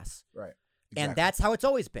middle class. Right. And that's how it's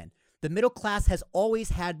always been. The middle class has always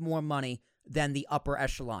had more money than the upper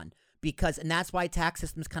echelon, and that's why tax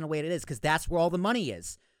system is kind of the way it is, because that's where all the money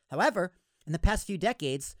is. However, in the past few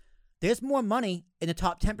decades, there's more money in the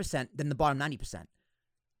top 10% than the bottom 90%.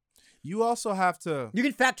 You also have to. You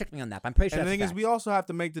can fact check me on that, but I'm pretty sure And the that's thing is, we also have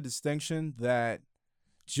to make the distinction that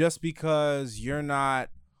just because you're not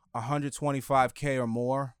 125K or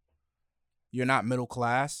more, you're not middle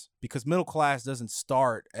class, because middle class doesn't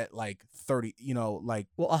start at like 30, like.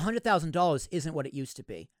 Well, $100,000 isn't what it used to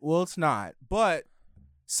be. Well, it's not. But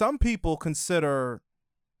some people consider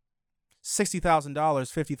 $60,000,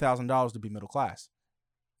 $50,000 to be middle class.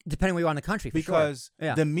 Depending where you are in the country, because sure.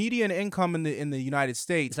 Yeah. the median income in the United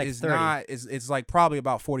States like is 30. not it's like probably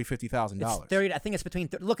about $40,000-$50,000. 30. I think it's between.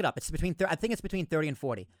 Look it up. It's between. I think it's between 30 and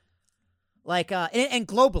 40. Like and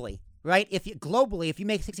globally, right? If you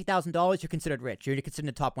make $60,000, you're considered rich. You're considered in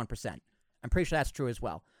the top 1%. I'm pretty sure that's true as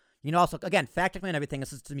well. Also, again, fact checking and everything.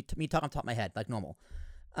 This is to me talking on top of my head like normal.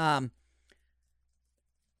 But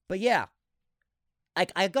yeah,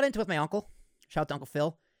 I got into it with my uncle. Shout out to Uncle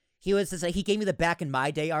Phil. He gave me the back in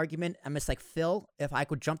my day argument. I'm just like, Phil, if I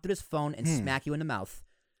could jump through this phone and smack you in the mouth,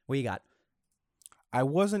 what you got? I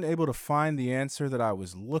wasn't able to find the answer that I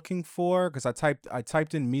was looking for, because I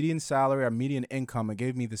typed in median salary or median income. It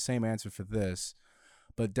gave me the same answer for this.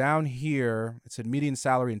 But down here, it said median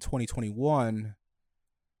salary in 2021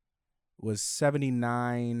 was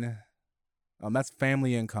 79. That's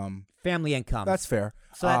family income. Family income. That's fair.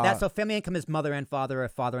 So so family income is mother and father, or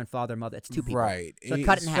father and father, mother. It's two people. Right. So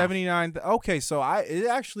cut it in half. 79. Okay, so it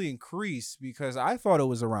actually increased, because I thought it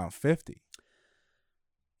was around 50.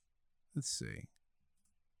 Let's see.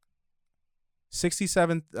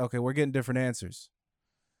 67. Okay, we're getting different answers.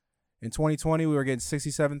 In 2020, we were getting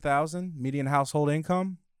 67,000 median household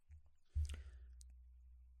income.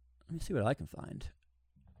 Let me see what I can find.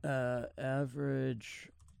 Average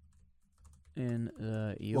in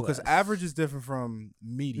the U.S. Well, because average is different from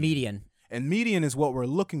median. Median. And median is what we're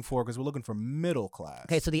looking for, because we're looking for middle class.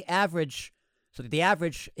 Okay, so the average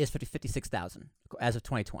is 56,000 as of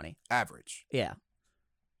 2020. Average. Yeah.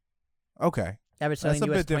 Okay. Average That's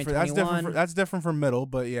selling a US bit different. That's different from middle,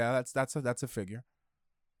 but yeah, that's a figure.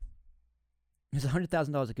 Is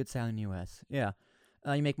 $100,000 a good salary in the U.S.? Yeah.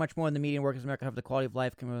 You make much more than the median workers in America have the quality of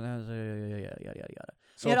life. So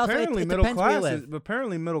yeah, apparently, it middle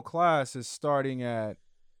depends middle class is starting at.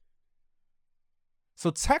 So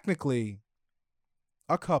technically,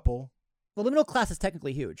 a couple. Well, the middle class is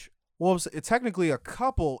technically huge. Well, it's technically a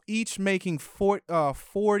couple each making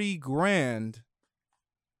 40 grand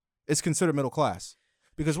is considered middle class.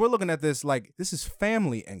 Because we're looking at this like this is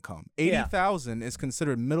family income. 80,000 is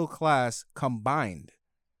considered middle class combined.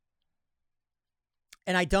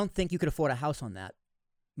 And I don't think you could afford a house on that.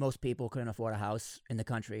 Most people couldn't afford a house in the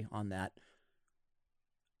country on that.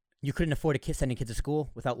 You couldn't afford sending kids to school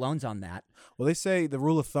without loans on that. Well, they say the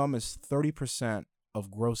rule of thumb is 30% of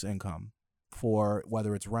gross income for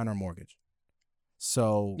whether it's rent or mortgage.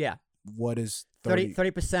 So yeah, what is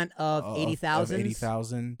 30% of 80,000?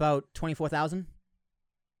 80,000. About 24,000?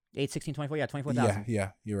 8, 16, 24? Yeah, 24,000. Yeah,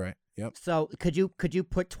 you're right. Yep. So could you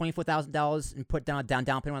put $24,000 and put down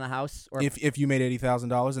payment on the house? Or if you made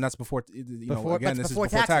 $80,000, and that's before this is before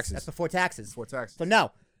taxes. That's before taxes. Before taxes. So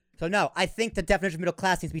no, I think the definition of middle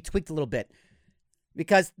class needs to be tweaked a little bit,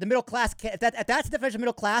 because the middle class, if that's the definition of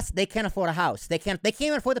middle class, they can't afford a house. They can't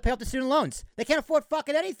even afford to pay off the student loans. They can't afford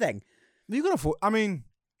fucking anything. You can afford. I mean,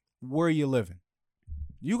 where are you living?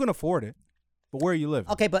 You can afford it. But where are you living?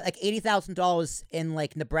 Okay, but like $80,000 in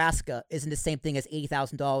like Nebraska isn't the same thing as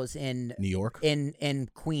 $80,000 in New York, in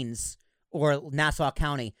Queens or Nassau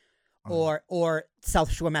County, or South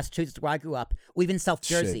Shore, Massachusetts, where I grew up, or even South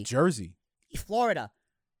Jersey, Florida,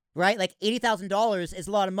 right? Like $80,000 is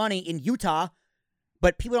a lot of money in Utah,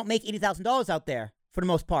 but people don't make $80,000 out there for the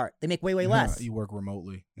most part. They make way less. You work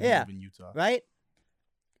remotely. You live in Utah, right?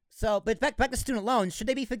 So, but back to student loans, should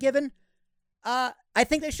they be forgiven? I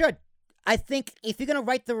think they should. I think if you're going to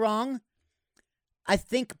right the wrong,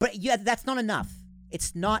 that's not enough.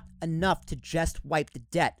 It's not enough to just wipe the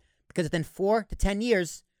debt, because within 4 to 10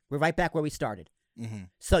 years, we're right back where we started. Mm-hmm.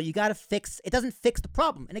 So you got to it doesn't fix the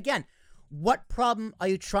problem. And again, what problem are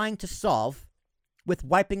you trying to solve with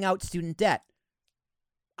wiping out student debt?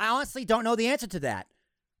 I honestly don't know the answer to that.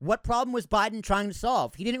 What problem was Biden trying to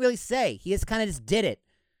solve? He didn't really say. He just kind of just did it.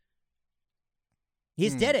 He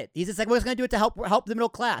just did it. He's just like, we're just going to do it to help the middle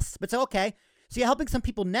class. But it's okay. So you're helping some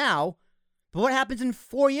people now, but what happens in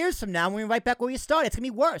 4 years from now when we're right back where we started? It's going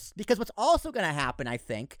to be worse. Because what's also going to happen, I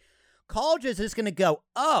think, colleges are just going to go,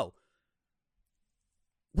 oh,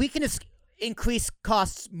 we can just increase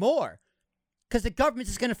costs more because the government's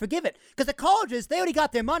just going to forgive it. Because the colleges, they already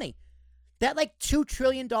got their money. That like $2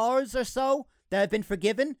 trillion or so that have been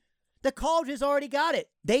forgiven, the colleges already got it.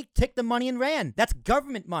 They took the money and ran. That's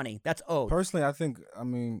government money. That's owed. Personally, I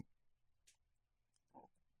mean,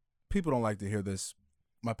 people don't like to hear this.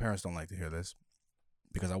 My parents don't like to hear this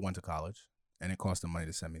because I went to college and it cost them money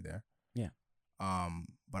to send me there. Yeah.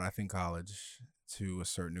 But I think college, to a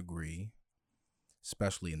certain degree,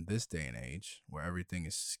 especially in this day and age where everything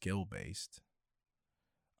is skill based,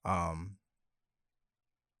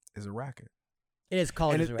 is a racket. It is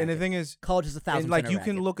college. And the thing is, college is 1,000%. like you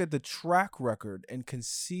can look at the track record and can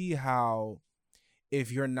see how,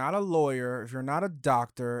 if you're not a lawyer, if you're not a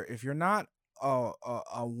doctor, if you're not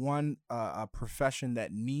a profession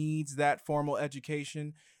that needs that formal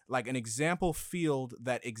education, like an example field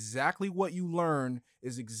that exactly what you learn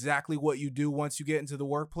is exactly what you do once you get into the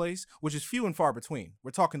workplace, which is few and far between.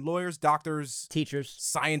 We're talking lawyers, doctors, teachers,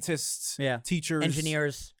 scientists, teachers,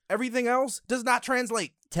 engineers. Everything else does not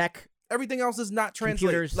translate. Tech. Everything else does not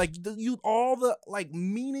translate. Computers. Like all the like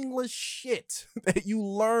meaningless shit that you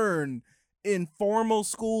learn in formal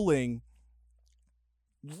schooling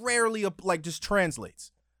rarely like just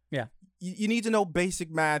translates. Yeah. You need to know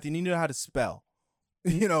basic math. You need to know how to spell.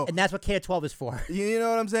 You know. And that's what K-12 is for. You know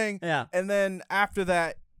what I'm saying? Yeah. And then after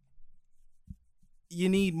that, you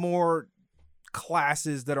need more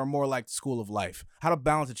classes that are more like School of Life. How to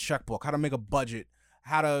balance a checkbook, how to make a budget,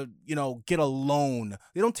 how to, get a loan.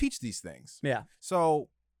 They don't teach these things. Yeah. So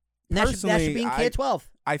that personally, should be in K-12.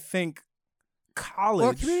 I think college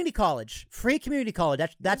or community college, free community college.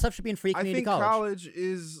 That stuff should be in free community college. I think college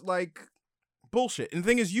is like bullshit. And the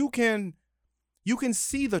thing is, you can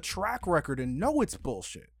see the track record and know it's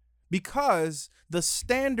bullshit because the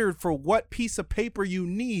standard for what piece of paper you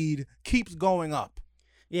need keeps going up.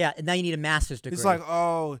 Yeah, and now you need a master's degree. It's like,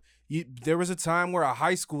 there was a time where a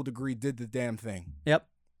high school degree did the damn thing. Yep.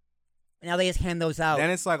 Now they just hand those out.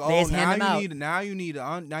 Then it's like, now you need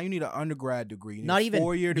an undergrad degree. You need Not even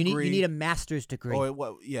 4-year degree. You need a master's degree. Oh,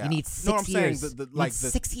 well, yeah. You need 6 years. I'm saying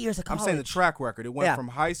 6 years of college. I'm saying the track record. It went from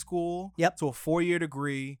high school to a 4-year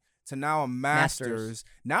degree to now a master's.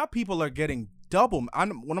 Now people are getting double.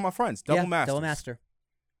 I'm one of my friends, double masters. Double master.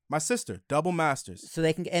 My sister, double masters. So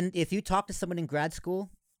they can, and if you talk to someone in grad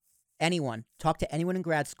school, talk to anyone in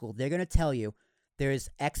grad school, they're going to tell you there's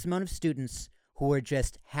X amount of students who are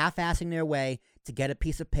just half-assing their way to get a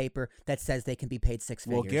piece of paper that says they can be paid 6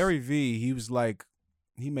 figures. Well, Gary Vee, he was like,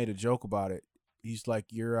 he made a joke about it. He's like,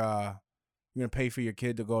 you're gonna pay for your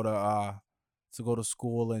kid to go to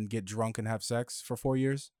school and get drunk and have sex for 4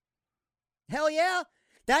 years? Hell yeah.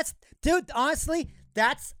 Dude, honestly,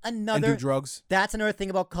 that's another... And do drugs? That's another thing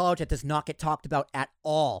about college that does not get talked about at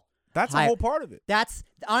all. That's a whole part of it. That's,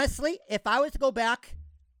 honestly, if I was to go back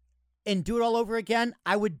and do it all over again,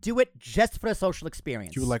 I would do it just for the social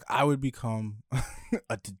experience. You were like, I would become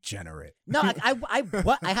a degenerate. No, like,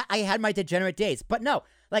 I had my degenerate days. But no,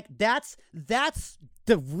 like, that's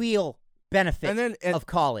the real benefit of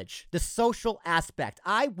college, the social aspect.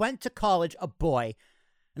 I went to college a boy,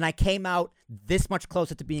 and I came out this much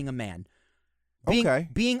closer to being a man.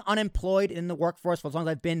 Being unemployed in the workforce for as long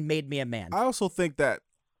as I've been made me a man. I also think that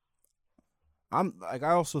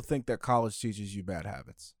college teaches you bad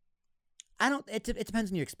habits. It depends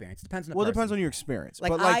on your experience. It depends on the person. it depends on your experience.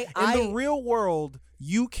 Like, but in the real world,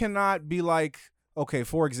 you cannot be like, okay,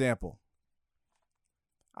 for example,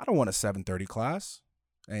 I don't want a 7:30 class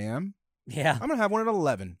a.m. Yeah. I'm going to have one at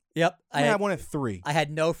 11. Yep. I'm going to have one at 3. I had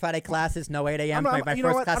no Friday classes, no 8 a.m. My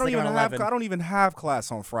first class I don't even have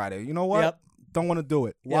class on Friday. You know what? Yep. Don't want to do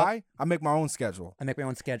it. Yep. Why? I make my own schedule.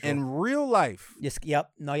 In real life.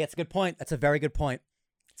 Yep. No, that's a good point. That's a very good point.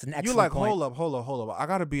 It's an excellent point. You're like, hold up. I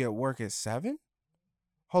got to be at work at 7?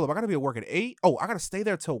 Hold up. I got to be at work at 8? Oh, I got to stay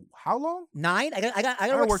there till how long? 9? I got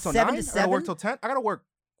to work till 7 to 7? I got to work till 10? I got to work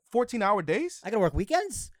 14-hour days? I got to work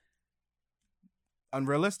weekends?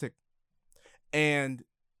 Unrealistic. And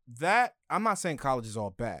that, I'm not saying college is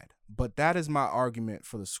all bad, but that is my argument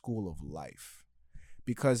for the school of life.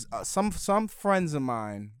 Because some friends of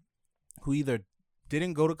mine who either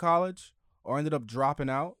didn't go to college or ended up dropping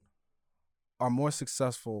out are more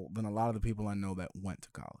successful than a lot of the people I know that went to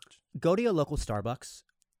college. Go to your local Starbucks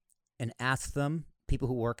and ask them, people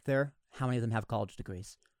who work there, how many of them have college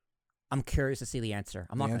degrees. I'm curious to see the answer.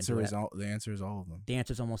 I'm not going to do it. The answer is all of them. The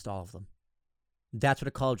answer is almost all of them. That's what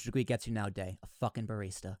a college degree gets you nowadays. A fucking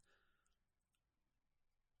barista.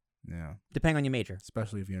 Yeah. Depending on your major.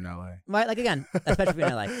 Especially if you're in LA. Right, like again, especially if you're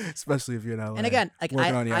in LA. Especially if you're in LA. And again, like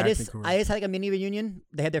I just had like a mini reunion.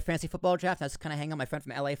 They had their fancy football draft. I was kind of hanging out. My friend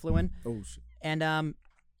from LA flew in. Oh shit. And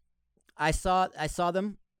I saw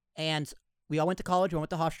them, and we all went to college. We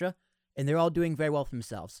went to Hofstra, and they're all doing very well for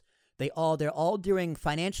themselves. They're all doing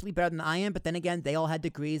financially better than I am. But then again, they all had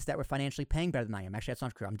degrees that were financially paying better than I am. Actually, that's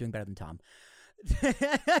not true. I'm doing better than Tom.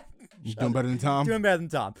 You doing better than Tom? Doing better than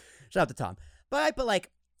Tom. Shout out to Tom. But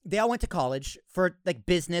like, they all went to college for like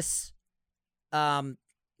business. Most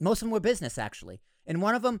of them were business actually, And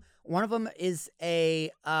one of them is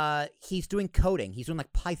he's doing coding. He's doing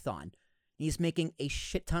like Python. He's making a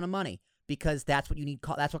shit ton of money because that's what you need.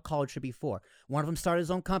 That's what college should be for. One of them started his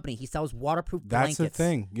own company. He sells waterproof blankets. That's the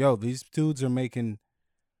thing. Yo, these dudes are making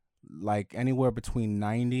like anywhere between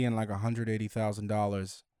 $90,000 and like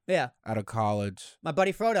 $180,000. Yeah. Out of college. My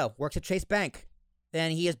buddy Frodo works at Chase Bank.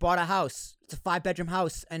 And he has bought a house. It's a 5-bedroom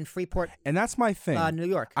house in Freeport. And that's my thing. New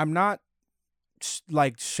York. I'm not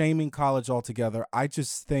like shaming college altogether. I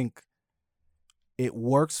just think it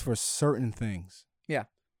works for certain things. Yeah.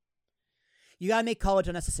 You gotta make college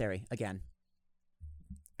unnecessary again.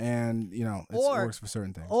 And it works for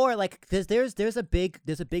certain things. Or like there's a big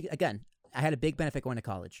again. I had a big benefit going to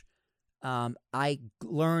college. I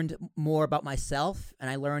learned more about myself, and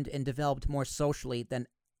I learned and developed more socially than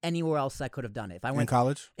anywhere else I could have done it. If I went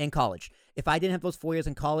in college, if I didn't have those 4 years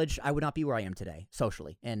in college, I would not be where I am today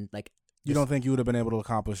socially. And like, you don't think you would have been able to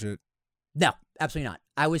accomplish it? No, absolutely not.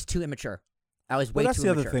 I was too immature. I was way too immature.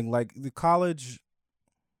 That's the other thing. Like the college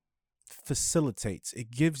facilitates.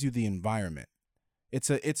 It gives you the environment. It's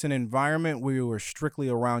an environment where you are strictly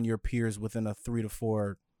around your peers within a 3 to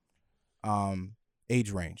 4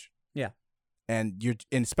 age range. Yeah. And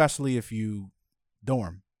especially if you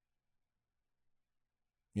dorm.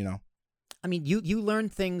 I mean, you learn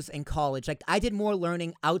things in college. Like I did more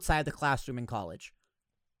learning outside the classroom in college.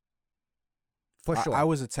 For sure. I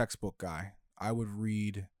was a textbook guy. I would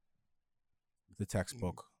read the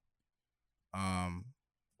textbook. I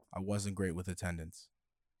wasn't great with attendance.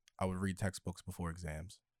 I would read textbooks before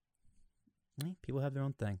exams. People have their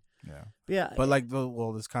own thing. Yeah. Yeah. But like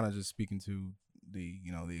this kind of just speaking to the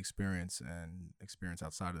experience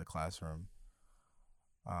outside of the classroom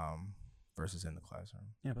versus in the classroom.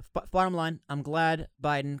 Yeah, but bottom line, I'm glad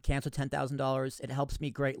Biden canceled $10,000. It helps me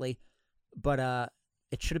greatly. But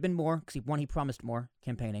it should have been more because he promised more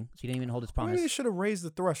campaigning, so he didn't even hold his promise. Maybe he should have raised the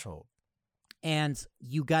threshold. And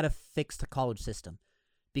you got to fix the college system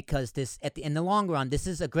because in the long run, this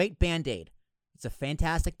is a great Band-Aid. It's a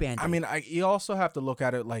fantastic Band-Aid. I mean, you also have to look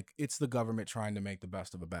at it like it's the government trying to make the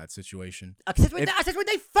best of a bad situation. That's what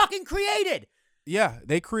they fucking created. Yeah,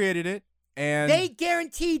 they created it. And they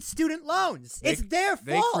guaranteed student loans. It's their fault.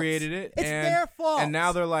 They created it. It's their fault. And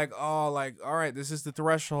now they're like, all right, this is the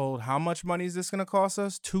threshold. How much money is this going to cost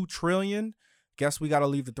us? $2 trillion? Guess we got to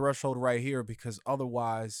leave the threshold right here because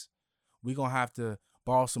otherwise we're going to have to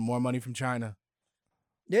borrow some more money from China.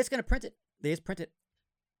 They're just going to print it. They just print it.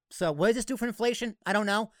 So what does this do for inflation? I don't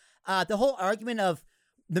know. The whole argument of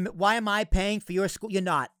why am I paying for your school? You're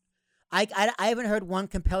not. I haven't heard one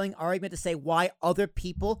compelling argument to say why other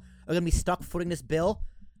people are going to be stuck footing this bill.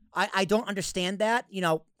 I don't understand that.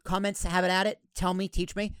 Comments, have it at it. Tell me,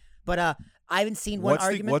 teach me. But I haven't seen one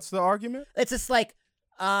argument. What's the argument? It's just like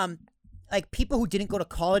people who didn't go to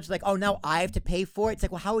college, like, oh, now I have to pay for it. It's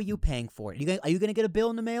like, well, how are you paying for it? Are you going to get a bill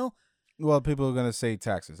in the mail? Well, people are going to say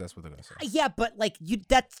taxes. That's what they're going to say. Yeah, but like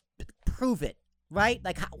prove it, right?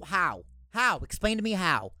 Like how? Explain to me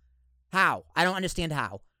how. How? I don't understand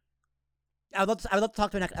how. I would love to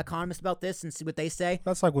talk to an economist about this and see what they say.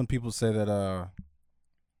 That's like when people say that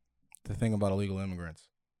the thing about illegal immigrants.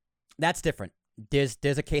 That's different. There's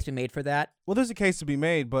a case to be made for that. Well, there's a case to be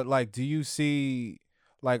made, but like, do you see,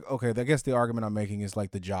 like, okay, I guess the argument I'm making is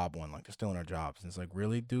like the job one, like they're stealing our jobs. And it's like,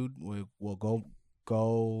 really, dude? We'll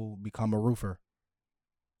go become a roofer.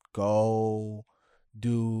 Go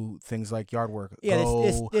do things like yard work. Yeah,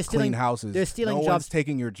 go clean houses. They're stealing no jobs. One's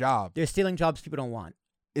taking your job. They're stealing jobs people don't want.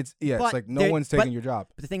 It's like no one's taking your job.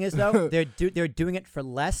 But the thing is, though, they're doing it for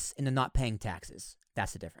less and they're not paying taxes.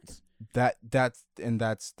 That's the difference. That's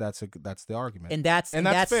the argument. And that's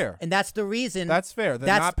fair. And that's the reason. That's fair.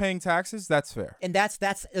 They're not paying taxes. That's fair. And that's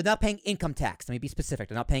they're not paying income tax. Let me be specific.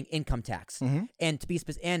 They're not paying income tax. Mm-hmm. And to be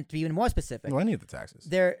even more specific, well, any of the taxes.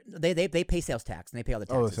 They pay sales tax and they pay other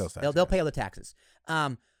taxes. Oh, the sales tax. They'll pay other taxes.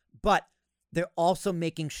 But they're also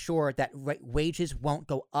making sure that wages won't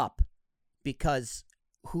go up because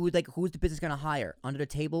who's the business going to hire under the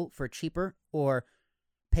table for cheaper or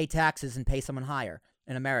pay taxes and pay someone higher,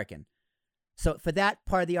 an American. So for that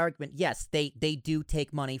part of the argument, yes, they do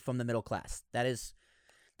take money from the middle class. That is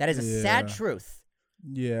a sad truth.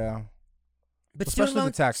 Yeah. But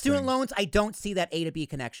especially student loans, I don't see that A to B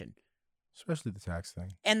connection. Especially the tax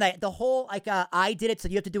thing. And the whole, I did it, so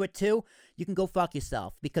you have to do it too. You can go fuck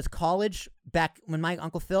yourself. Because college, back when my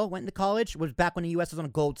Uncle Phil went into college, was back when the U.S. was on a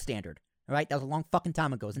gold standard. All right? That was a long fucking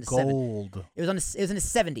time ago. It was in the gold. It was in the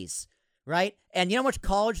 70s. Right? And you know how much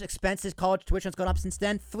college expenses, college tuition has gone up since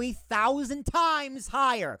then? 3,000 times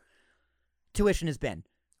higher tuition has been.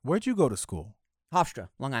 Where'd you go to school? Hofstra,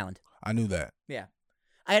 Long Island. I knew that. Yeah.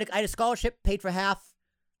 I had a scholarship, paid for half.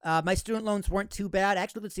 My student loans weren't too bad. I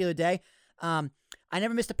actually looked the other day. I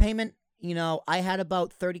never missed a payment. You know, I had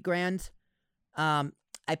about 30 grand.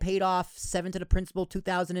 I paid off 7 to the principal,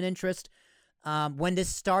 2,000 in interest. When this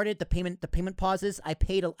started, the payment pauses. I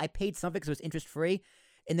paid something because it was interest free,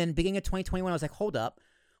 and then beginning of 2021, I was like, hold up,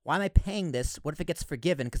 why am I paying this? What if it gets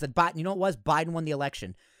forgiven? Because you know what it was? Biden won the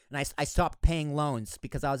election, and I stopped paying loans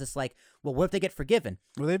because I was just like, well, what if they get forgiven?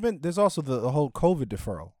 Well, there's also the whole COVID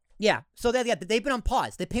deferral. Yeah, so they've been on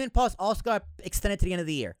pause. The payment pause also got extended to the end of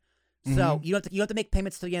the year, so you don't have to make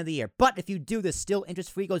payments to the end of the year. But if you do this, still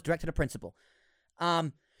interest free, goes direct to the principal.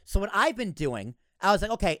 So what I've been doing, I was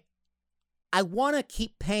like, okay, I want to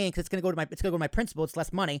keep paying because it's gonna go to my principal. It's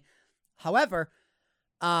less money. However,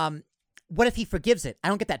 what if he forgives it? I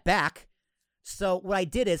don't get that back. So what I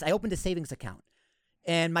did is I opened a savings account,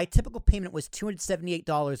 and my typical payment was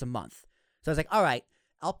 $278 a month. So I was like, all right,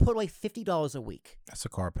 I'll put away $50 a week. That's a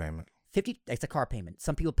car payment. It's a car payment.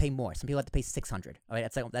 Some people pay more. Some people have to pay $600. All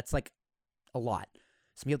right, that's like a lot.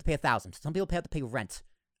 Some people have to pay $1,000. Some people have to pay rent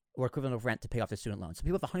or equivalent of rent to pay off their student loans. Some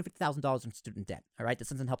people have $150,000 in student debt. All right, this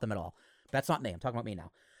doesn't help them at all. But that's not me. I'm talking about me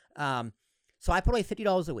now. So I put away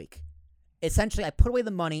 $50 a week. Essentially, I put away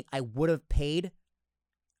the money I would have paid,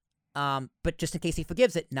 but just in case he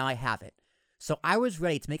forgives it, now I have it. So I was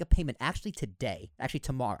ready to make a payment actually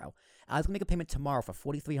tomorrow. I was going to make a payment tomorrow for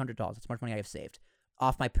 $4,300. That's how much money I have saved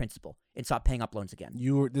off my principal and start paying up loans again.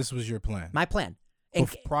 This was your plan? My plan.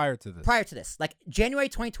 Prior to this? Prior to this. Like January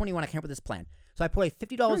 2021, I came up with this plan. So I put away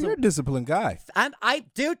 $50 You're a disciplined guy.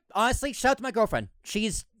 Dude, honestly, shout out to my girlfriend.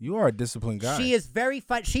 You are a disciplined guy. She is very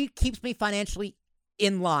she keeps me financially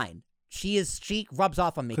in line. She rubs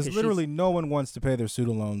off on me. Because literally no one wants to pay their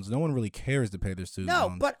student loans. No one really cares to pay their student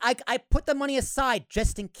loans. No, but I put the money aside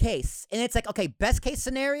just in case. And it's like, okay, best case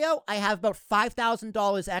scenario, I have about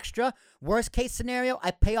 $5,000 extra. Worst case scenario,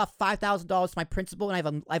 I pay off $5,000 to my principal,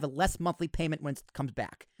 and I have a less monthly payment when it comes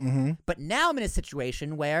back. Mm-hmm. But now I'm in a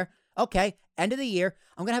situation where, okay, end of the year,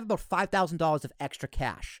 I'm going to have about $5,000 of extra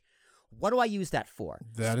cash. What do I use that for?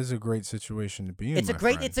 That is a great situation to be in, It's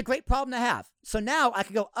a great problem to have. So now I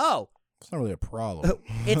can go, oh. It's not really a problem.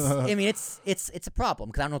 It's a problem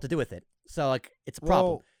because I don't know what to do with it. So like it's a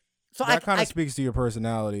problem. Well, so that kind of speaks to your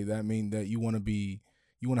personality. That means that you want to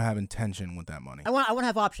have intention with that money. I want to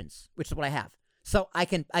have options, which is what I have. So I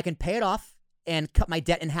can pay it off and cut my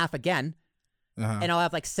debt in half again, and I'll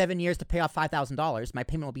have like 7 years to pay off $5,000. My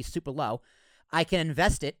payment will be super low. I can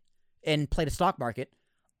invest it and play the stock market,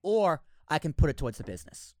 or I can put it towards the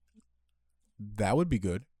business. That would be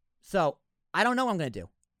good. So I don't know what I'm going to do,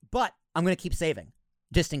 but I'm going to keep saving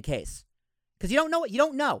just in case. Because you don't know what you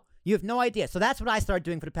don't know. You have no idea. So that's what I started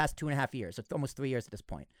doing for the past 2.5 years. It's almost 3 years at this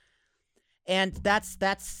point. And that's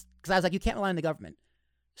because I was like, you can't rely on the government.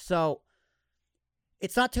 So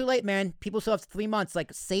it's not too late, man. People still have 3 months.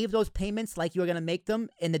 Like, save those payments like you're going to make them.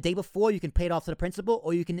 And the day before, you can pay it off to the principal,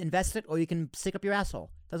 or you can invest it, or you can stick up your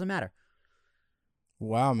asshole. Doesn't matter.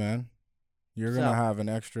 Wow, man. You're going to have an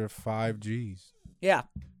extra 5 Gs. Yeah.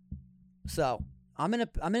 So I'm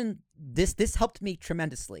in this helped me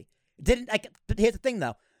tremendously. But here's the thing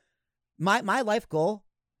though. My life goal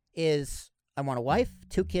is I want a wife,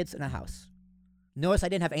 2 kids, and a house. Notice I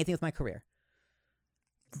didn't have anything with my career.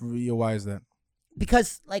 Why is that?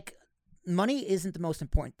 Because like money isn't the most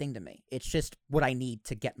important thing to me. It's just what I need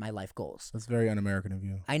to get my life goals. That's very un-American of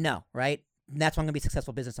you. I know, right? And that's why I'm going to be a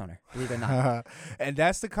successful business owner, believe it or not. And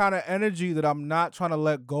that's the kind of energy that I'm not trying to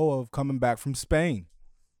let go of coming back from Spain.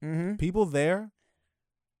 Mm-hmm. People there,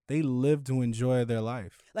 they live to enjoy their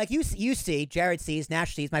life. Like you see, Jared sees,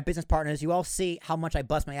 Nash sees, my business partners, you all see how much I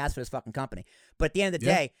bust my ass for this fucking company. But at the end of the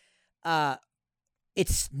day,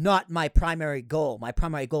 it's not my primary goal. My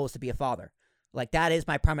primary goal is to be a father. Like, that is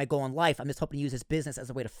my primary goal in life. I'm just hoping to use this business as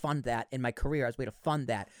a way to fund that, in my career as a way to fund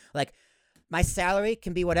that. Like, my salary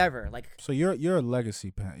can be whatever. Like, so you're a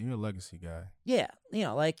legacy You're a legacy guy. Yeah,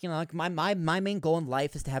 like my main goal in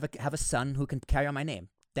life is to have a son who can carry on my name.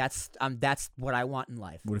 That's what I want in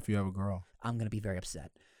life. What if you have a girl? I'm gonna be very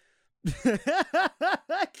upset. You're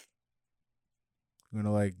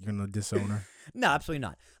gonna disown her? No, absolutely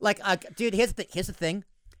not. Like, dude, here's the thing.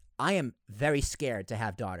 I am very scared to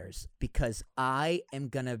have daughters because I am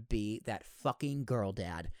gonna be that fucking girl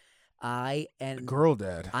dad. Girl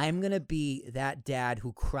dad. I'm gonna be that dad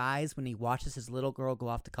who cries when he watches his little girl go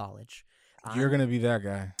off to college. You're gonna be that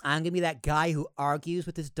guy. I'm gonna be that guy who argues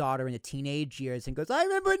with his daughter in the teenage years and goes, "I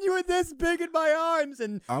remember when you were this big in my arms."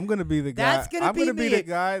 And I'm gonna be the guy. That's gonna be me. The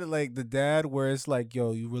guy that, like, the dad where it's like,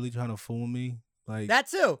 "Yo, you really trying to fool me?" Like that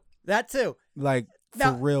too. Like,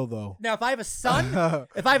 now, for real though. Now, if I have a son,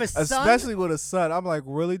 especially with a son, I'm like,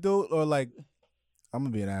 really, dude? Or like, I'm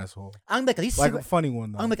gonna be an asshole. I'm like, are these Like a funny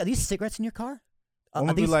one though. I'm like, are these cigarettes in your car? I'm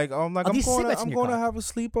gonna be like, I'm are these going cigarettes in your to car? have a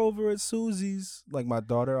sleepover at Susie's. Like my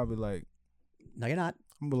daughter, I'll be like, No, you're not.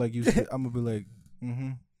 I'm gonna be like, I'm gonna be like,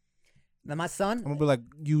 Now my son, I'm gonna be like,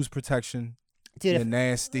 use protection. dude, You're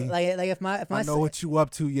nasty. like if my I know what you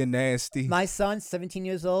up to. You're nasty. my son's 17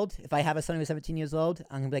 years old. If I have a son who's 17 years old,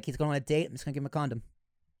 I'm gonna be like, he's going on a date. I'm just gonna give him a condom.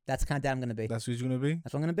 That's the kind of dad I'm gonna be. That's what you're gonna be.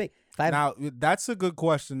 That's what I'm gonna be. If I have, Now that's a good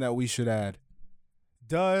question that we should add.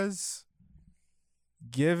 Does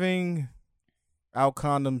giving out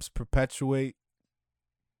condoms perpetuate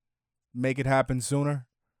make it happen sooner?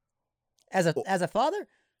 as a father,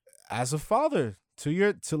 As a father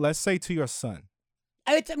to let's say to your son.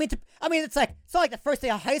 I mean, it's like it's not like the first day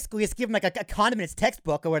of high school. You just give him like a condom in his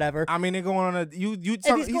textbook or whatever. I mean, they're going on a you he's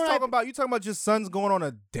talking going about your son's going on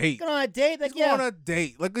a date. Going on a date, like He's going on a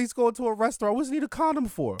date. Like he's going to a restaurant. What's he need a condom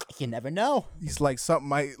for? you never know. He's like something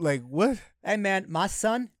might like what? Hey man, my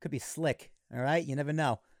son could be slick. All right, you never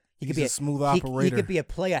know. He could He's be a smooth He operator. could be a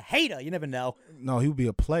player hater. You never know, No, he would be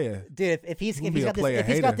a player. dude. If he's He would be a got this player if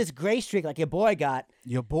he's got hater. this gray streak like your boy got,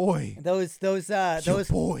 Your boy. those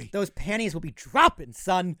boy. those panties will be dropping,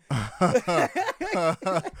 son.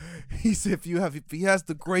 He said if he has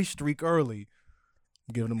the gray streak early,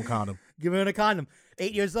 I'm giving him a condom. Give him a condom.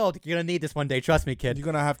 8 years old. You're gonna need this one day. Trust me, kid. You're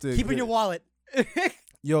gonna have to Keep it in your wallet.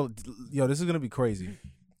 Yo, this is gonna be crazy.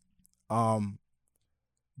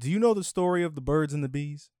 Do you know the story of the birds and the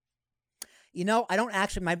bees? You know, I don't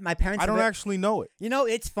actually. My parents. I don't actually know it. You know,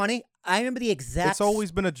 it's funny. I remember the exact. It's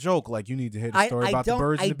always been a joke. Like you need to hear the story about the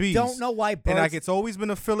birds and the bees. I don't know why birds. And like it's always been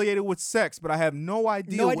affiliated with sex, but I have no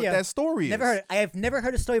idea what that story is. Never heard it. I have never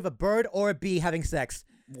heard a story of a bird or a bee having sex.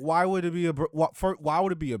 Why would it be a why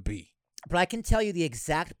would it be a bee? But I can tell you the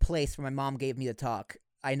exact place where my mom gave me the talk.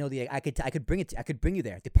 I know I could bring you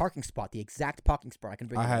there. The parking spot, the exact parking spot. I can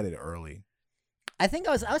bring. I you had there. it early. I think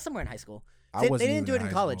I was somewhere in high school. I They wasn't didn't even do it in in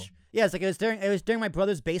high college. school. Yeah, it was during my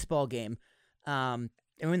brother's baseball game. And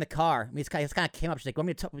we're in the car. I mean, it's kind of came up. She's like, "Want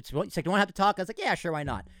me to talk?" She's like, "Do you want to have to talk?" I was like, "Yeah, sure, why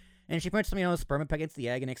not?" And she pointed to me, sperm up against the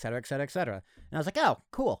egg, and et cetera, et cetera, et cetera. And I was like, "Oh,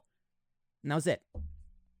 cool." And that was it.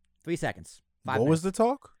 3 seconds. 5 What minutes. was the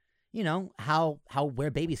talk? You know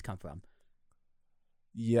where babies come from.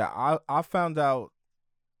 Yeah, I found out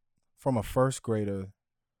from a first grader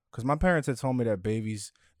because my parents had told me that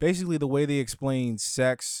babies, basically the way they explain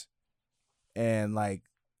sex and like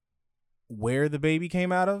where the baby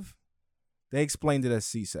came out of, they explained it as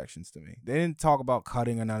C-sections to me. They didn't talk about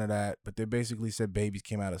cutting or none of that, but they basically said babies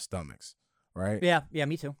came out of stomachs, right? Yeah,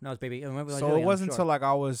 me too. No, it was baby. So it wasn't until like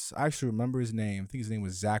I actually remember his name. I think his name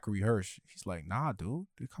was Zachary Hirsch. He's like, nah, dude,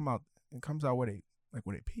 it comes out where they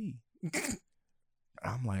pee.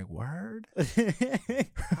 I'm like, word?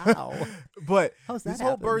 How? But How's that this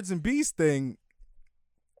whole happen? birds and bees thing,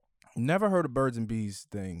 never heard of birds and bees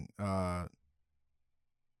thing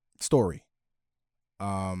story.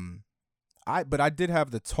 But I did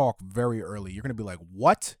have the talk very early. You're gonna be like,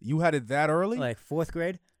 what? You had it that early? Like 4th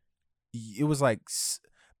grade? It was like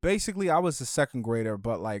basically I was a second grader,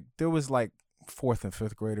 but like there was like 4th and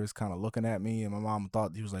 5th graders kind of looking at me, and my mom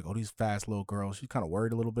thought he was like, oh, these fast little girls. She's kind of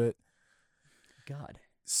worried a little bit. God.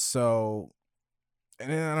 So, and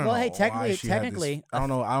then I don't know. Well, hey, why she had technically, this, I don't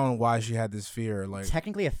know why she had this fear. Like,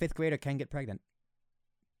 technically, a 5th grader can get pregnant.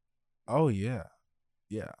 oh yeah.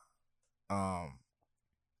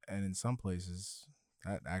 And in some places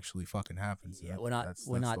that actually fucking happens. Yeah, That- we're not. That's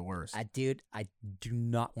the worst. I do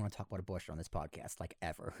not want to talk about abortion on this podcast, like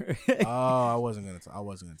ever. Oh, I wasn't gonna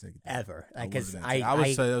take it there. Ever, I because wasn't gonna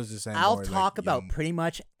take- I was just saying. I'll more talk like about young- pretty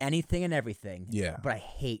much anything and everything. Yeah. but I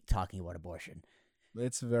hate talking about abortion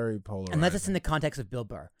It's very polarizing. unless it's in the context of Bill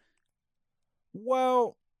Burr.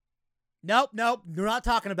 Well, Nope, we're not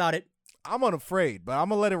talking about it. I'm unafraid, but I'm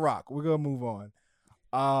gonna let it rock. We're gonna move on.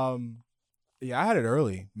 Yeah, I had it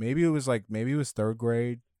early. Maybe it was 3rd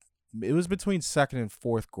grade. It was between 2nd and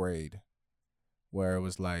 4th grade, where it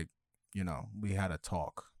was like, we had a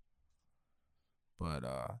talk. But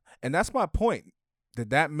and that's my point.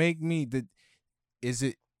 Did that make me? Is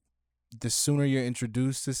it the sooner you're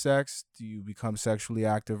introduced to sex, do you become sexually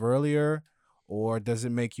active earlier, or does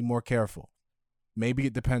it make you more careful? Maybe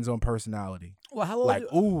it depends on personality. Well, how old? Like,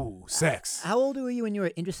 ooh, sex. How old were you when you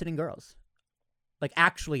were interested in girls? Like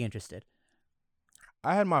actually interested?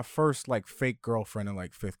 I had my first like fake girlfriend in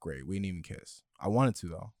like 5th grade. We didn't even kiss. I wanted to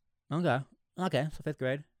though. Okay, so 5th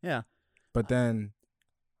grade, yeah. But then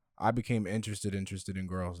I became interested in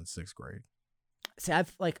girls in 6th grade. See,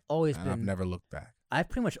 I've like always And been. I've never looked back. I've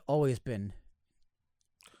pretty much always been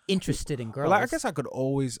interested in girls. Well, I guess I could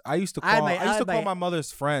always. I used to call. I used to call my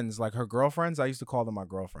mother's friends, like her girlfriends. I used to call them my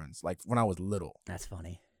girlfriends, like when I was little. That's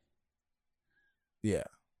funny. Yeah.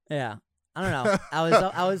 Yeah. I don't know.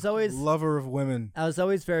 I was always lover of women. I was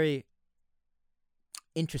always very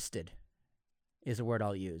interested. Is a word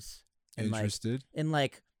I'll use. Interested? Why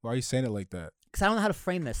are you saying it like that? Because I don't know how to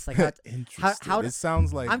frame this. Like interested. How it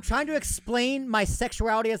sounds like I'm trying to explain my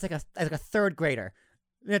sexuality as like a third grader.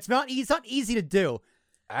 It's not easy to do.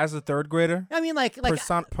 As a third grader. I mean,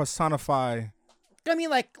 personify. I mean,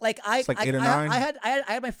 like it's like 8 or 9. I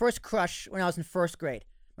had my first crush when I was in first grade.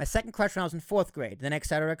 My second crush when I was in fourth grade. Then et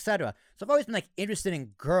cetera, et cetera. So I've always been like interested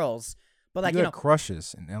in girls, but like you had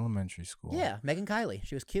crushes in elementary school. Yeah, Megan Kylie.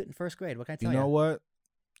 She was cute in first grade. What can I tell you? You know what?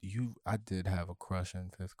 I did have a crush in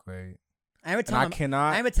 5th grade. I would tell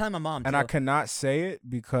my mom. And too. I cannot say it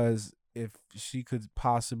because if she could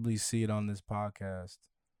possibly see it on this podcast,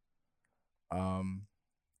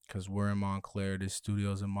 because we're in Montclair, this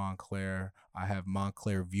studio's in Montclair. I have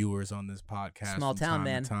Montclair viewers on this podcast. Small town,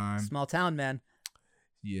 man. Small town, man.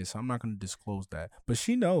 Yes, I'm not going to disclose that, but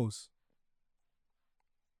she knows.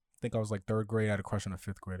 I think I was like 3rd grade. I had a crush on a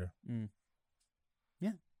 5th grader.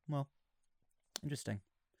 Yeah, well, interesting.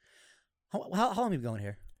 How long have we been going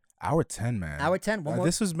here? Hour 10, man. Hour 10. One more.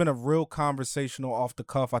 This has been a real conversational off the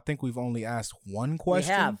cuff. I think we've only asked one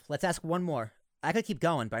question. We have. Let's ask one more. I could keep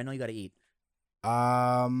going, but I know you got to eat. We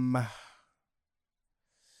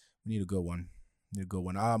need a good one.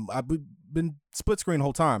 I've been split screen the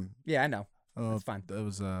whole time. Yeah, I know. That's fine. It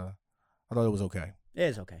was. I thought it was okay. It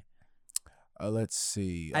is okay. Let's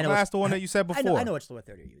see. I know. That's the one that you said before. I know which lower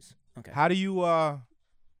third you use. Okay. How do you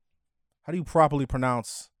properly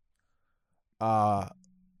pronounce? How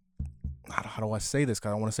do I say this?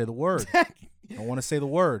 Because I want to say the word. I want to say the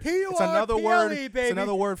word. It's another word. Baby. It's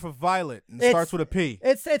another word for violet. And it starts with a P.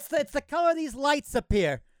 It's the color of these lights up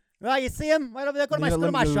here. Right, you see them right over there. Go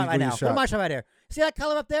to my shot right now. Go to my shot right here. See that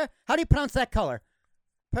color up there? How do you pronounce that color?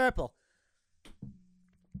 Purple.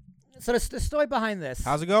 So the story behind this.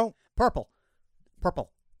 How's it go? Purple.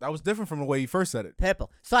 That was different from the way you first said it.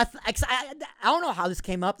 Purple. So I don't know how this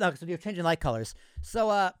came up because you're changing light colors.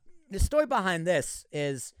 So the story behind this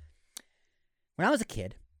is when I was a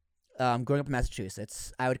kid, growing up in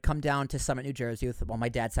Massachusetts, I would come down to Summit, New Jersey with my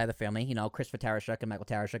dad's side of the family. You know, Christopher Tarashuk and Michael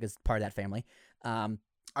Tarashuk is part of that family. I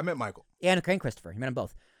met Michael. And Christopher. You met them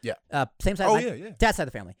both. Yeah. Same side. Yeah. Dad's side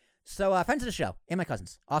of the family. So friends of the show and my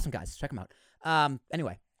cousins. Awesome guys. Check them out.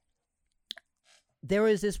 Anyway. There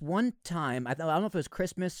was this one time, I don't know if it was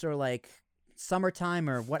Christmas or like summertime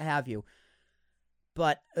or what have you,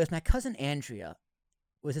 but it was my cousin Andrea.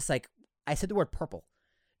 It was just like, I said the word purple.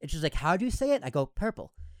 And she's like, how do you say it? I go,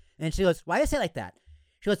 purple. And she goes, why do you say it like that?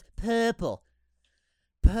 She goes, purple.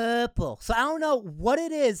 So I don't know what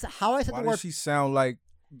it is, how I said the word. Why does she sound like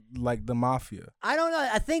the mafia? I don't know.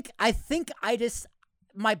 I think I just,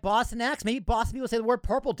 my Boston accent, maybe Boston people say the word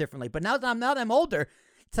purple differently, but now that I'm older,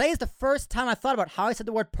 today is the first time I thought about how I said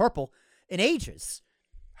the word purple in ages.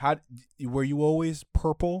 How were you always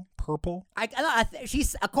purple?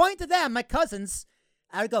 She's according to them, my cousins.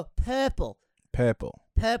 I would go purple,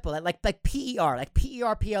 like PER, like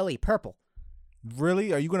PERPLE, purple.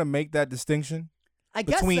 Really? Are you gonna make that distinction? I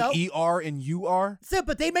guess between so. ER and UR? So,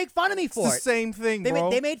 but they make fun of me for it's the same thing, bro.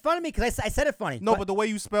 They made fun of me because I said it funny. No, but the way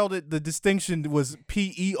you spelled it, the distinction was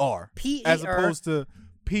PER, as opposed to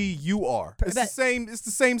PUR. It's the same. It's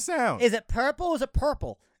the same sound. Is it purple or is it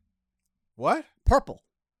purple? What? Purple.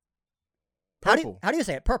 Purple. How do you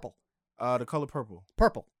say it? Purple. The color purple.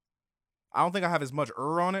 Purple. I don't think I have as much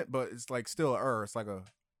on it, but it's like still a It's like a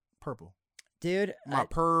purple. Dude, my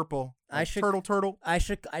purple. Like turtle. I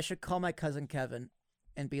should call my cousin Kevin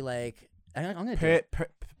and be like, I'm gonna do it.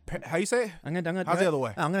 How you say it? I'm gonna. How's the other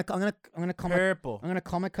way? I'm gonna call purple. I'm gonna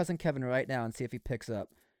call my cousin Kevin right now and see if he picks up.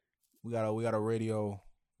 We got a radio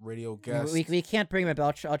guest. We can't bring him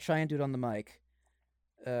up. I'll try and do it on the mic.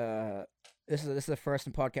 This is the first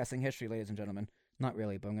in podcasting history, ladies and gentlemen. Not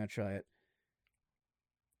really, but I'm gonna try it.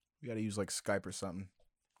 We gotta use like Skype or something.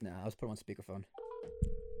 No, I'll just put him on speakerphone.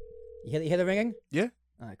 You hear the ringing? Yeah.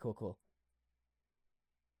 All right, cool.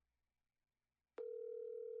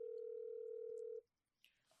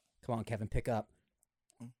 Come on, Kevin, pick up.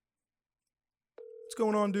 What's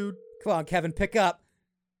going on, dude? Come on, Kevin, pick up.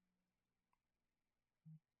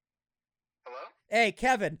 Hello? Hey,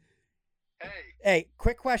 Kevin. Hey. Hey,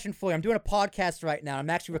 quick question for you. I'm doing a podcast right now.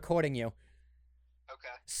 I'm actually recording you.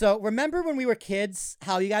 Okay. So, remember when we were kids,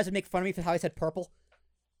 how you guys would make fun of me for how I said purple?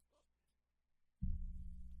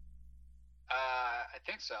 I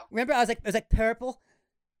think so. Remember, I was like purple?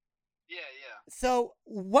 Yeah. So,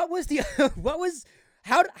 how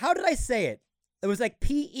did I say it? It was like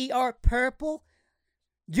PER, purple?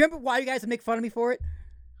 Do you remember why you guys would make fun of me for it?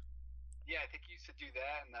 Yeah, I think you used to do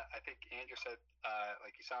that, and I think Andrew said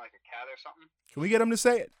like you sound like a cat or something. Can we get him to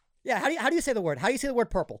say it? Yeah. How do you say the word? How do you say the word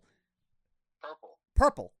purple? Purple.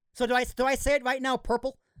 Purple. So do I say it right now?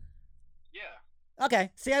 Purple. Yeah.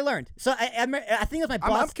 Okay. See, I learned. So I think it was my I'm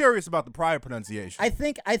boss. curious about the prior pronunciation. I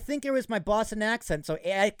think it was my Boston accent. So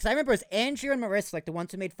because I remember it was Andrew and Marissa, like the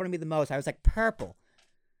ones who made fun of me the most. I was like purple.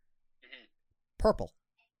 Mm-hmm. Purple.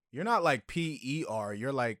 You're not like PER.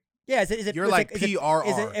 You're like Yeah. Is it? You're was like is it- PRR.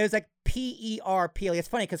 Is it? It was like PERP. Like, it's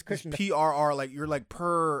funny because Christian. PRR. Like you're like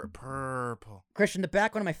purple. Christian, the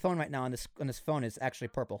background of my phone right now on this phone is actually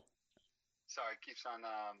purple. Sorry, it keeps on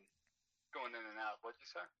going in and out. What'd you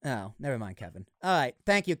say? Oh, never mind, Kevin. All right,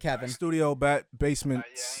 thank you, Kevin. Studio basement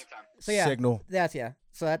Yeah, anytime. So yeah, signal.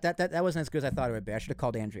 So that wasn't as good as I thought it would be. I should have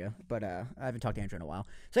called Andrea, but I haven't talked to Andrea in a while.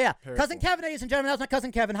 So yeah, Very cousin cool. Kevin, ladies and gentlemen, that was my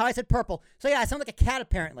cousin Kevin. How I said purple. So yeah, I sound like a cat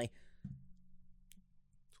apparently.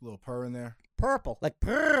 A little purr in there. Purple, like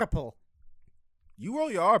purple. You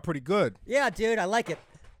roll your R pretty good. Yeah, dude, I like it.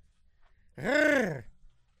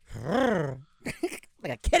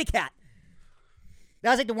 Like a kitty cat. That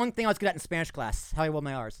was like the one thing I was good at in Spanish class. How I roll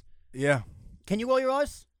my R's. Yeah. Can you roll your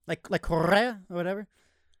R's? Like correr or whatever.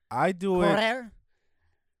 I do it. Correr.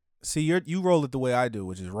 See, you roll it the way I do,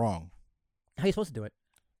 which is wrong. How are you supposed to do it?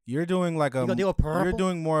 You're doing like a. You gonna do a purple? You're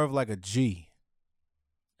doing more of like a G.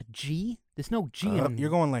 A G? There's no G in. You're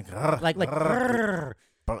going like. like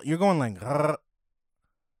You're going like.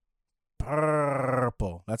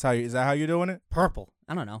 Purple. That's how you. Is that how you're doing it? purple.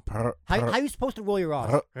 I don't know. Pur- How pur- are you supposed to roll your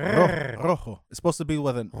R's? rojo. It's supposed to be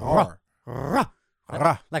with an R. Ruh.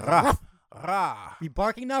 Ra, Like ra, ruff. ra. You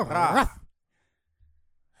barking now? Ra. Ruff.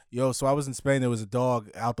 Yo, so I was in Spain. There was a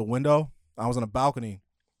dog out the window. I was on a balcony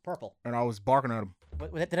Purple. and I was barking at him.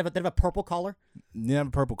 Did it have a purple collar? Yeah,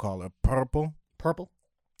 purple collar, purple. Purple.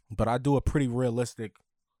 But I do a pretty realistic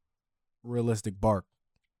bark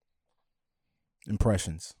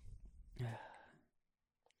impressions.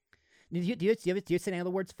 Do you say any other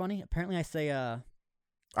words funny? Apparently, I say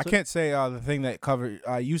I can't say the thing that cover.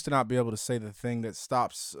 I used to not be able to say the thing that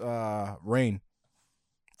stops rain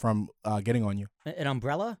from getting on you. an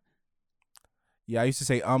umbrella. Yeah, I used to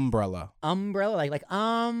say umbrella. Umbrella, like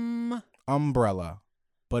Umbrella,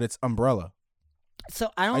 but it's umbrella. So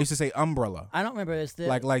I used to say umbrella. I don't remember this.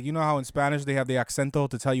 Like you know how in Spanish they have the accento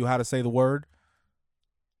to tell you how to say the word,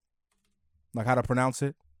 like how to pronounce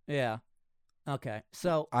it. Yeah. Okay.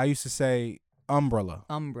 So I used to say umbrella.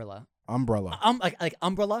 umbrella. Umbrella. Like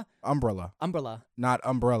umbrella. Umbrella. Umbrella. Not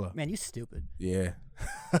umbrella. Man, you stupid. Yeah.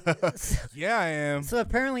 Yeah, I am. So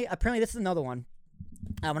apparently this is another one.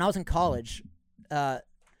 When I was in college, I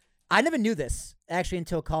never knew this actually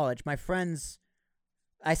until college. My friends,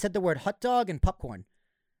 I said the word hot dog and popcorn.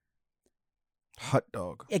 Hot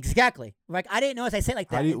dog. Exactly. Like I didn't know as I say it like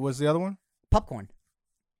that. What's the other one? Popcorn.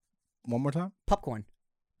 One more time. Popcorn.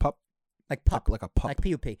 Pup. Like pup. Like a pup. Like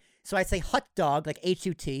PUP. So I say hot dog like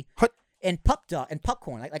HUT. Hut. And pup dog and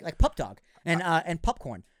popcorn like pup dog and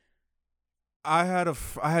popcorn. I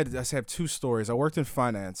have two stories. I worked in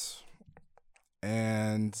finance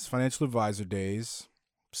and financial advisor days,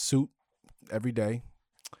 suit every day.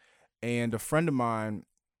 And a friend of mine,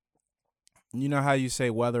 you know how you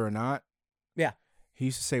say whether or not? Yeah. He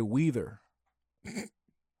used to say weather.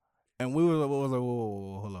 And we were like,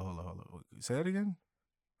 whoa, hold on. Say that again?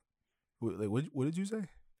 Like, what did you say?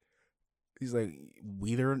 He's like,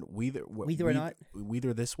 weather or not?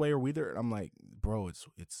 Weather this way or weather? And I'm like, bro, it's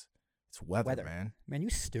weather, man. Man, you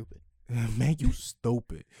stupid. Man, you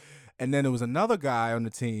stupid. And then there was another guy on the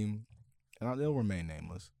team, and they'll remain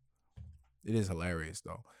nameless. It is hilarious,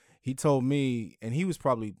 though. He told me, and he was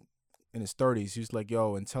probably in his 30s. He was like,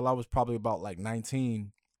 yo, until I was probably about like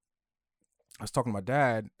 19, I was talking to my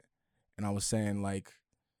dad, and I was saying, like,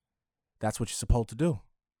 that's what you're supposed to do.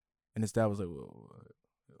 And his dad was like,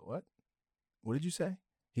 what? What did you say?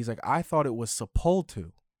 He's like, I thought it was supposed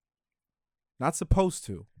to. Not supposed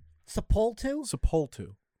to. Supposed to? Supposed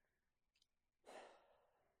to.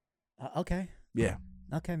 Okay. Yeah.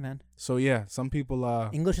 Okay, man. So, yeah, some people...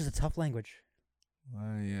 English is a tough language.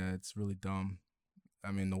 Yeah, it's really dumb.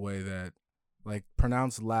 I mean, the way that... Like,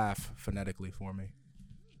 pronounce laugh phonetically for me.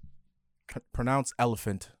 Pronounce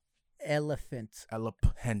elephant. Elephant.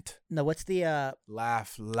 Elephant. No, what's the...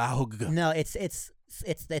 Laugh loud. No, it's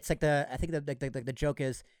like the... I think the joke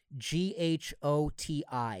is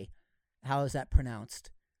GHOTI. How is that pronounced?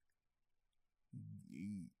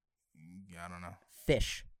 Yeah, I don't know.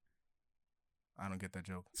 Fish. I don't get that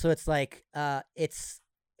joke. So it's like it's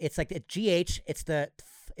like the GH. It's the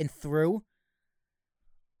in through.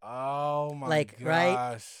 Oh. Oh my like, gosh.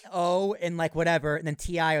 right? O and like whatever, and then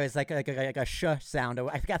TI is like a sh sound.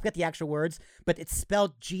 I forgot the actual words, but it's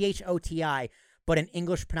spelled GHOTI. But in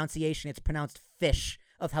English pronunciation, it's pronounced fish.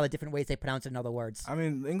 Of how the different ways they pronounce it in other words. I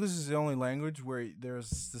mean, English is the only language where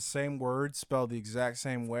there's the same word spelled the exact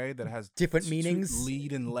same way that has different meanings,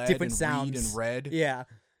 lead and lead, different and sounds, read and red. Yeah,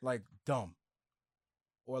 like dumb,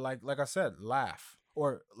 or like I said, laugh,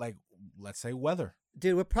 or like let's say weather.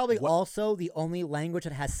 Dude, we're probably also the only language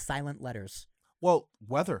that has silent letters. Well,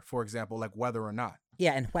 weather, for example, like whether or not.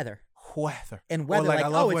 Yeah, and weather. And weather, like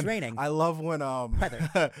it's raining. I love when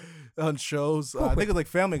weather on shows. I think of like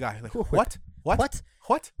Family Guy. Like cool what?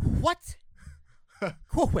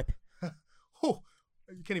 Cool whip. Who?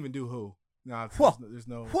 You can't even do who. Nah, there's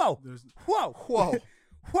no. Whoa. There's whoa. Whoa.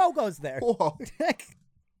 Whoa goes there. Whoa.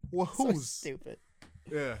 Whoa. So stupid.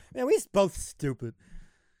 Yeah. Man, we both stupid.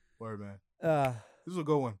 Word, man. This is a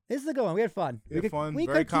good one. This is a good one. We had fun. We had fun.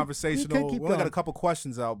 Very conversational. We only got a couple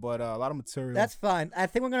questions out, but a lot of material. That's fine. I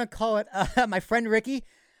think we're gonna call it my friend Rickie.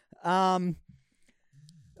 My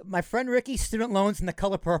friend Rickie, student loans in the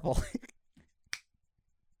color purple.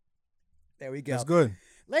 There we go. That's good.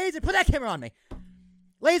 Ladies, put that camera on me.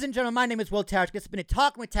 Ladies and gentlemen, my name is Will Tarashuk. This has been a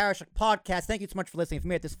Talking with Tarashuk podcast. Thank you so much for listening. If you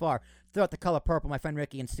made it this far, throw out the color purple, my friend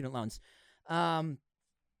Rickie, and student loans.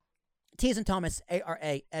 T and Thomas,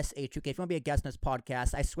 ARASHUK. If you want to be a guest on this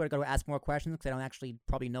podcast, I swear to God, ask more questions because I don't actually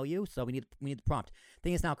probably know you, so we need the prompt.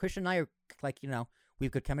 Thing is now, Christian and I are like, we have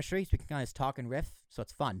good chemistry, so we can kind of just talk and riff, so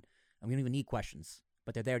it's fun. And we don't even need questions,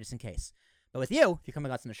 but they're there just in case. But with you, if you're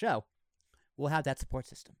coming out on the show, we'll have that support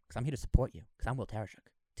system because I'm here to support you because I'm Will Tarashuk.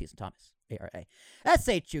 T and Thomas,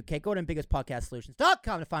 ARASHUK. Go to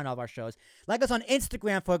BiggestPodcastSolutions.com to find all of our shows. Like us on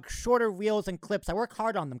Instagram for shorter reels and clips. I work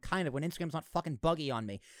hard on them, kind of, when Instagram's not fucking buggy on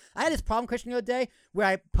me. I had this problem, Christian, the other day where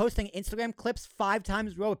I posting Instagram clips 5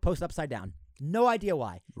 times in a row would post upside down. No idea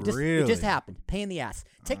why. It just happened. Pain in the ass.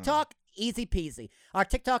 TikTok, easy peasy. Our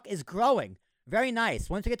TikTok is growing. Very nice.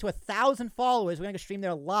 Once we get to 1,000 followers, we're going to stream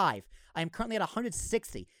there live. I am currently at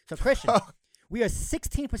 160. So, Christian, we are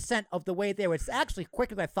 16% of the way there. It's actually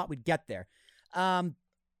quicker than I thought we'd get there.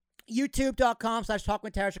 YouTube.com/Talking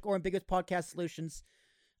with Tarashuk or in Biggest Podcast Solutions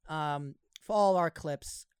for all our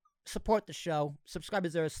clips. Support the show.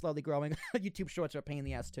 Subscribers are slowly growing. YouTube Shorts are a pain in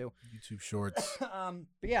the ass, too. YouTube Shorts. But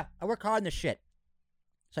yeah, I work hard on this shit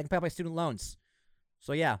so I can pay off my student loans.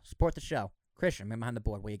 So yeah, support the show. Christian, man behind the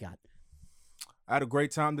board. What you got? I had a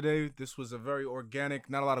great time today. This was a very organic,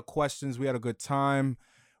 not a lot of questions. We had a good time.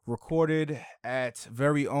 Recorded at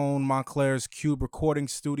very own Montclair's Cube Recording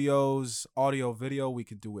Studios. Audio, video, we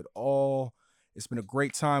could do it all. It's been a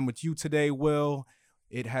great time with you today, Will.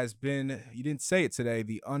 It has been, you didn't say it today,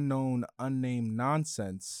 the unknown, unnamed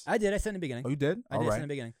nonsense. I did. I said in the beginning. Oh, you did? I did say in the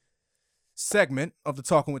beginning. Segment of the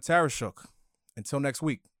Talking with Tarashuk. Until next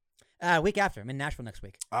week. Week after. I'm in Nashville next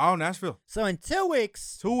week. Oh, Nashville. So in 2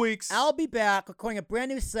 weeks. 2 weeks. I'll be back recording a brand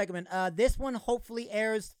new segment. This one hopefully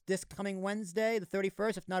airs this coming Wednesday, the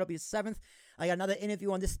 31st. If not, it'll be the 7th. I got another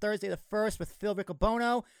interview on this Thursday, the 1st, with Phil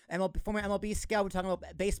Riccobono, former MLB scout. We're talking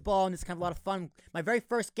about baseball, and it's kind of a lot of fun. My very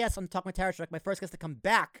first guest on Talking with Tarashuk, my first guest to come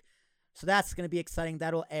back. So that's going to be exciting.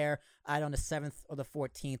 That'll air either on the 7th or the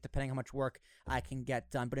 14th, depending on how much work I can get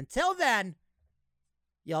done. But until then,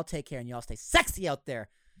 y'all take care and y'all stay sexy out there.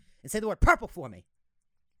 And say the word purple for me.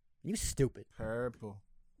 You stupid. Purple.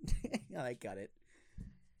 I got it.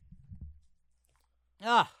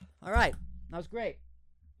 All right. That was great.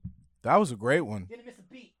 That was a great one. Didn't miss a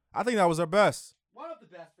beat. I think that was our best. One of the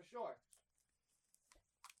best, for sure.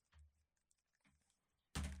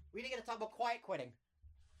 We didn't get to talk about quiet quitting.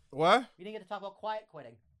 What? We didn't get to talk about quiet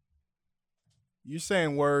quitting. You're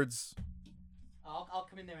saying words. I'll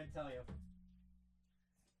come in there and tell you.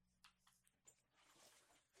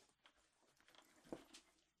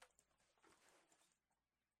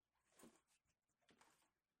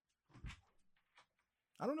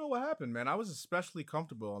 I don't know what happened, man. I was especially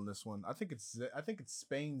comfortable on this one. I think it's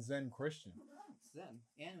Spain Zen Christian. Zen.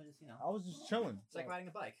 And it was, I was just chilling. It's like riding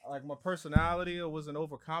a bike. Like my personality, it wasn't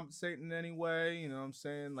overcompensating in any way. You know what I'm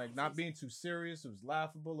saying? Like not being too serious. It was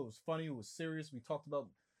laughable. It was funny. It was serious. We talked about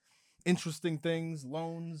interesting things,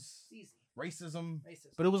 loans, racism.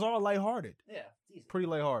 But it was all lighthearted. Yeah, it's easy. Pretty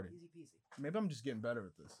lighthearted. Easy peasy. Maybe I'm just getting better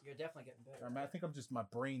at this. You're definitely getting better. I mean, I think I'm just, my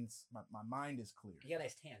mind is clear. You got a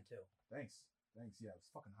nice tan, too. Thanks. Yeah, it's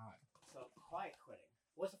fucking hot. So, quiet quitting.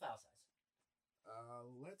 What's the file size?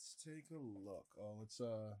 Let's take a look. Oh, it's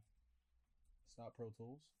not Pro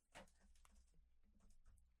Tools.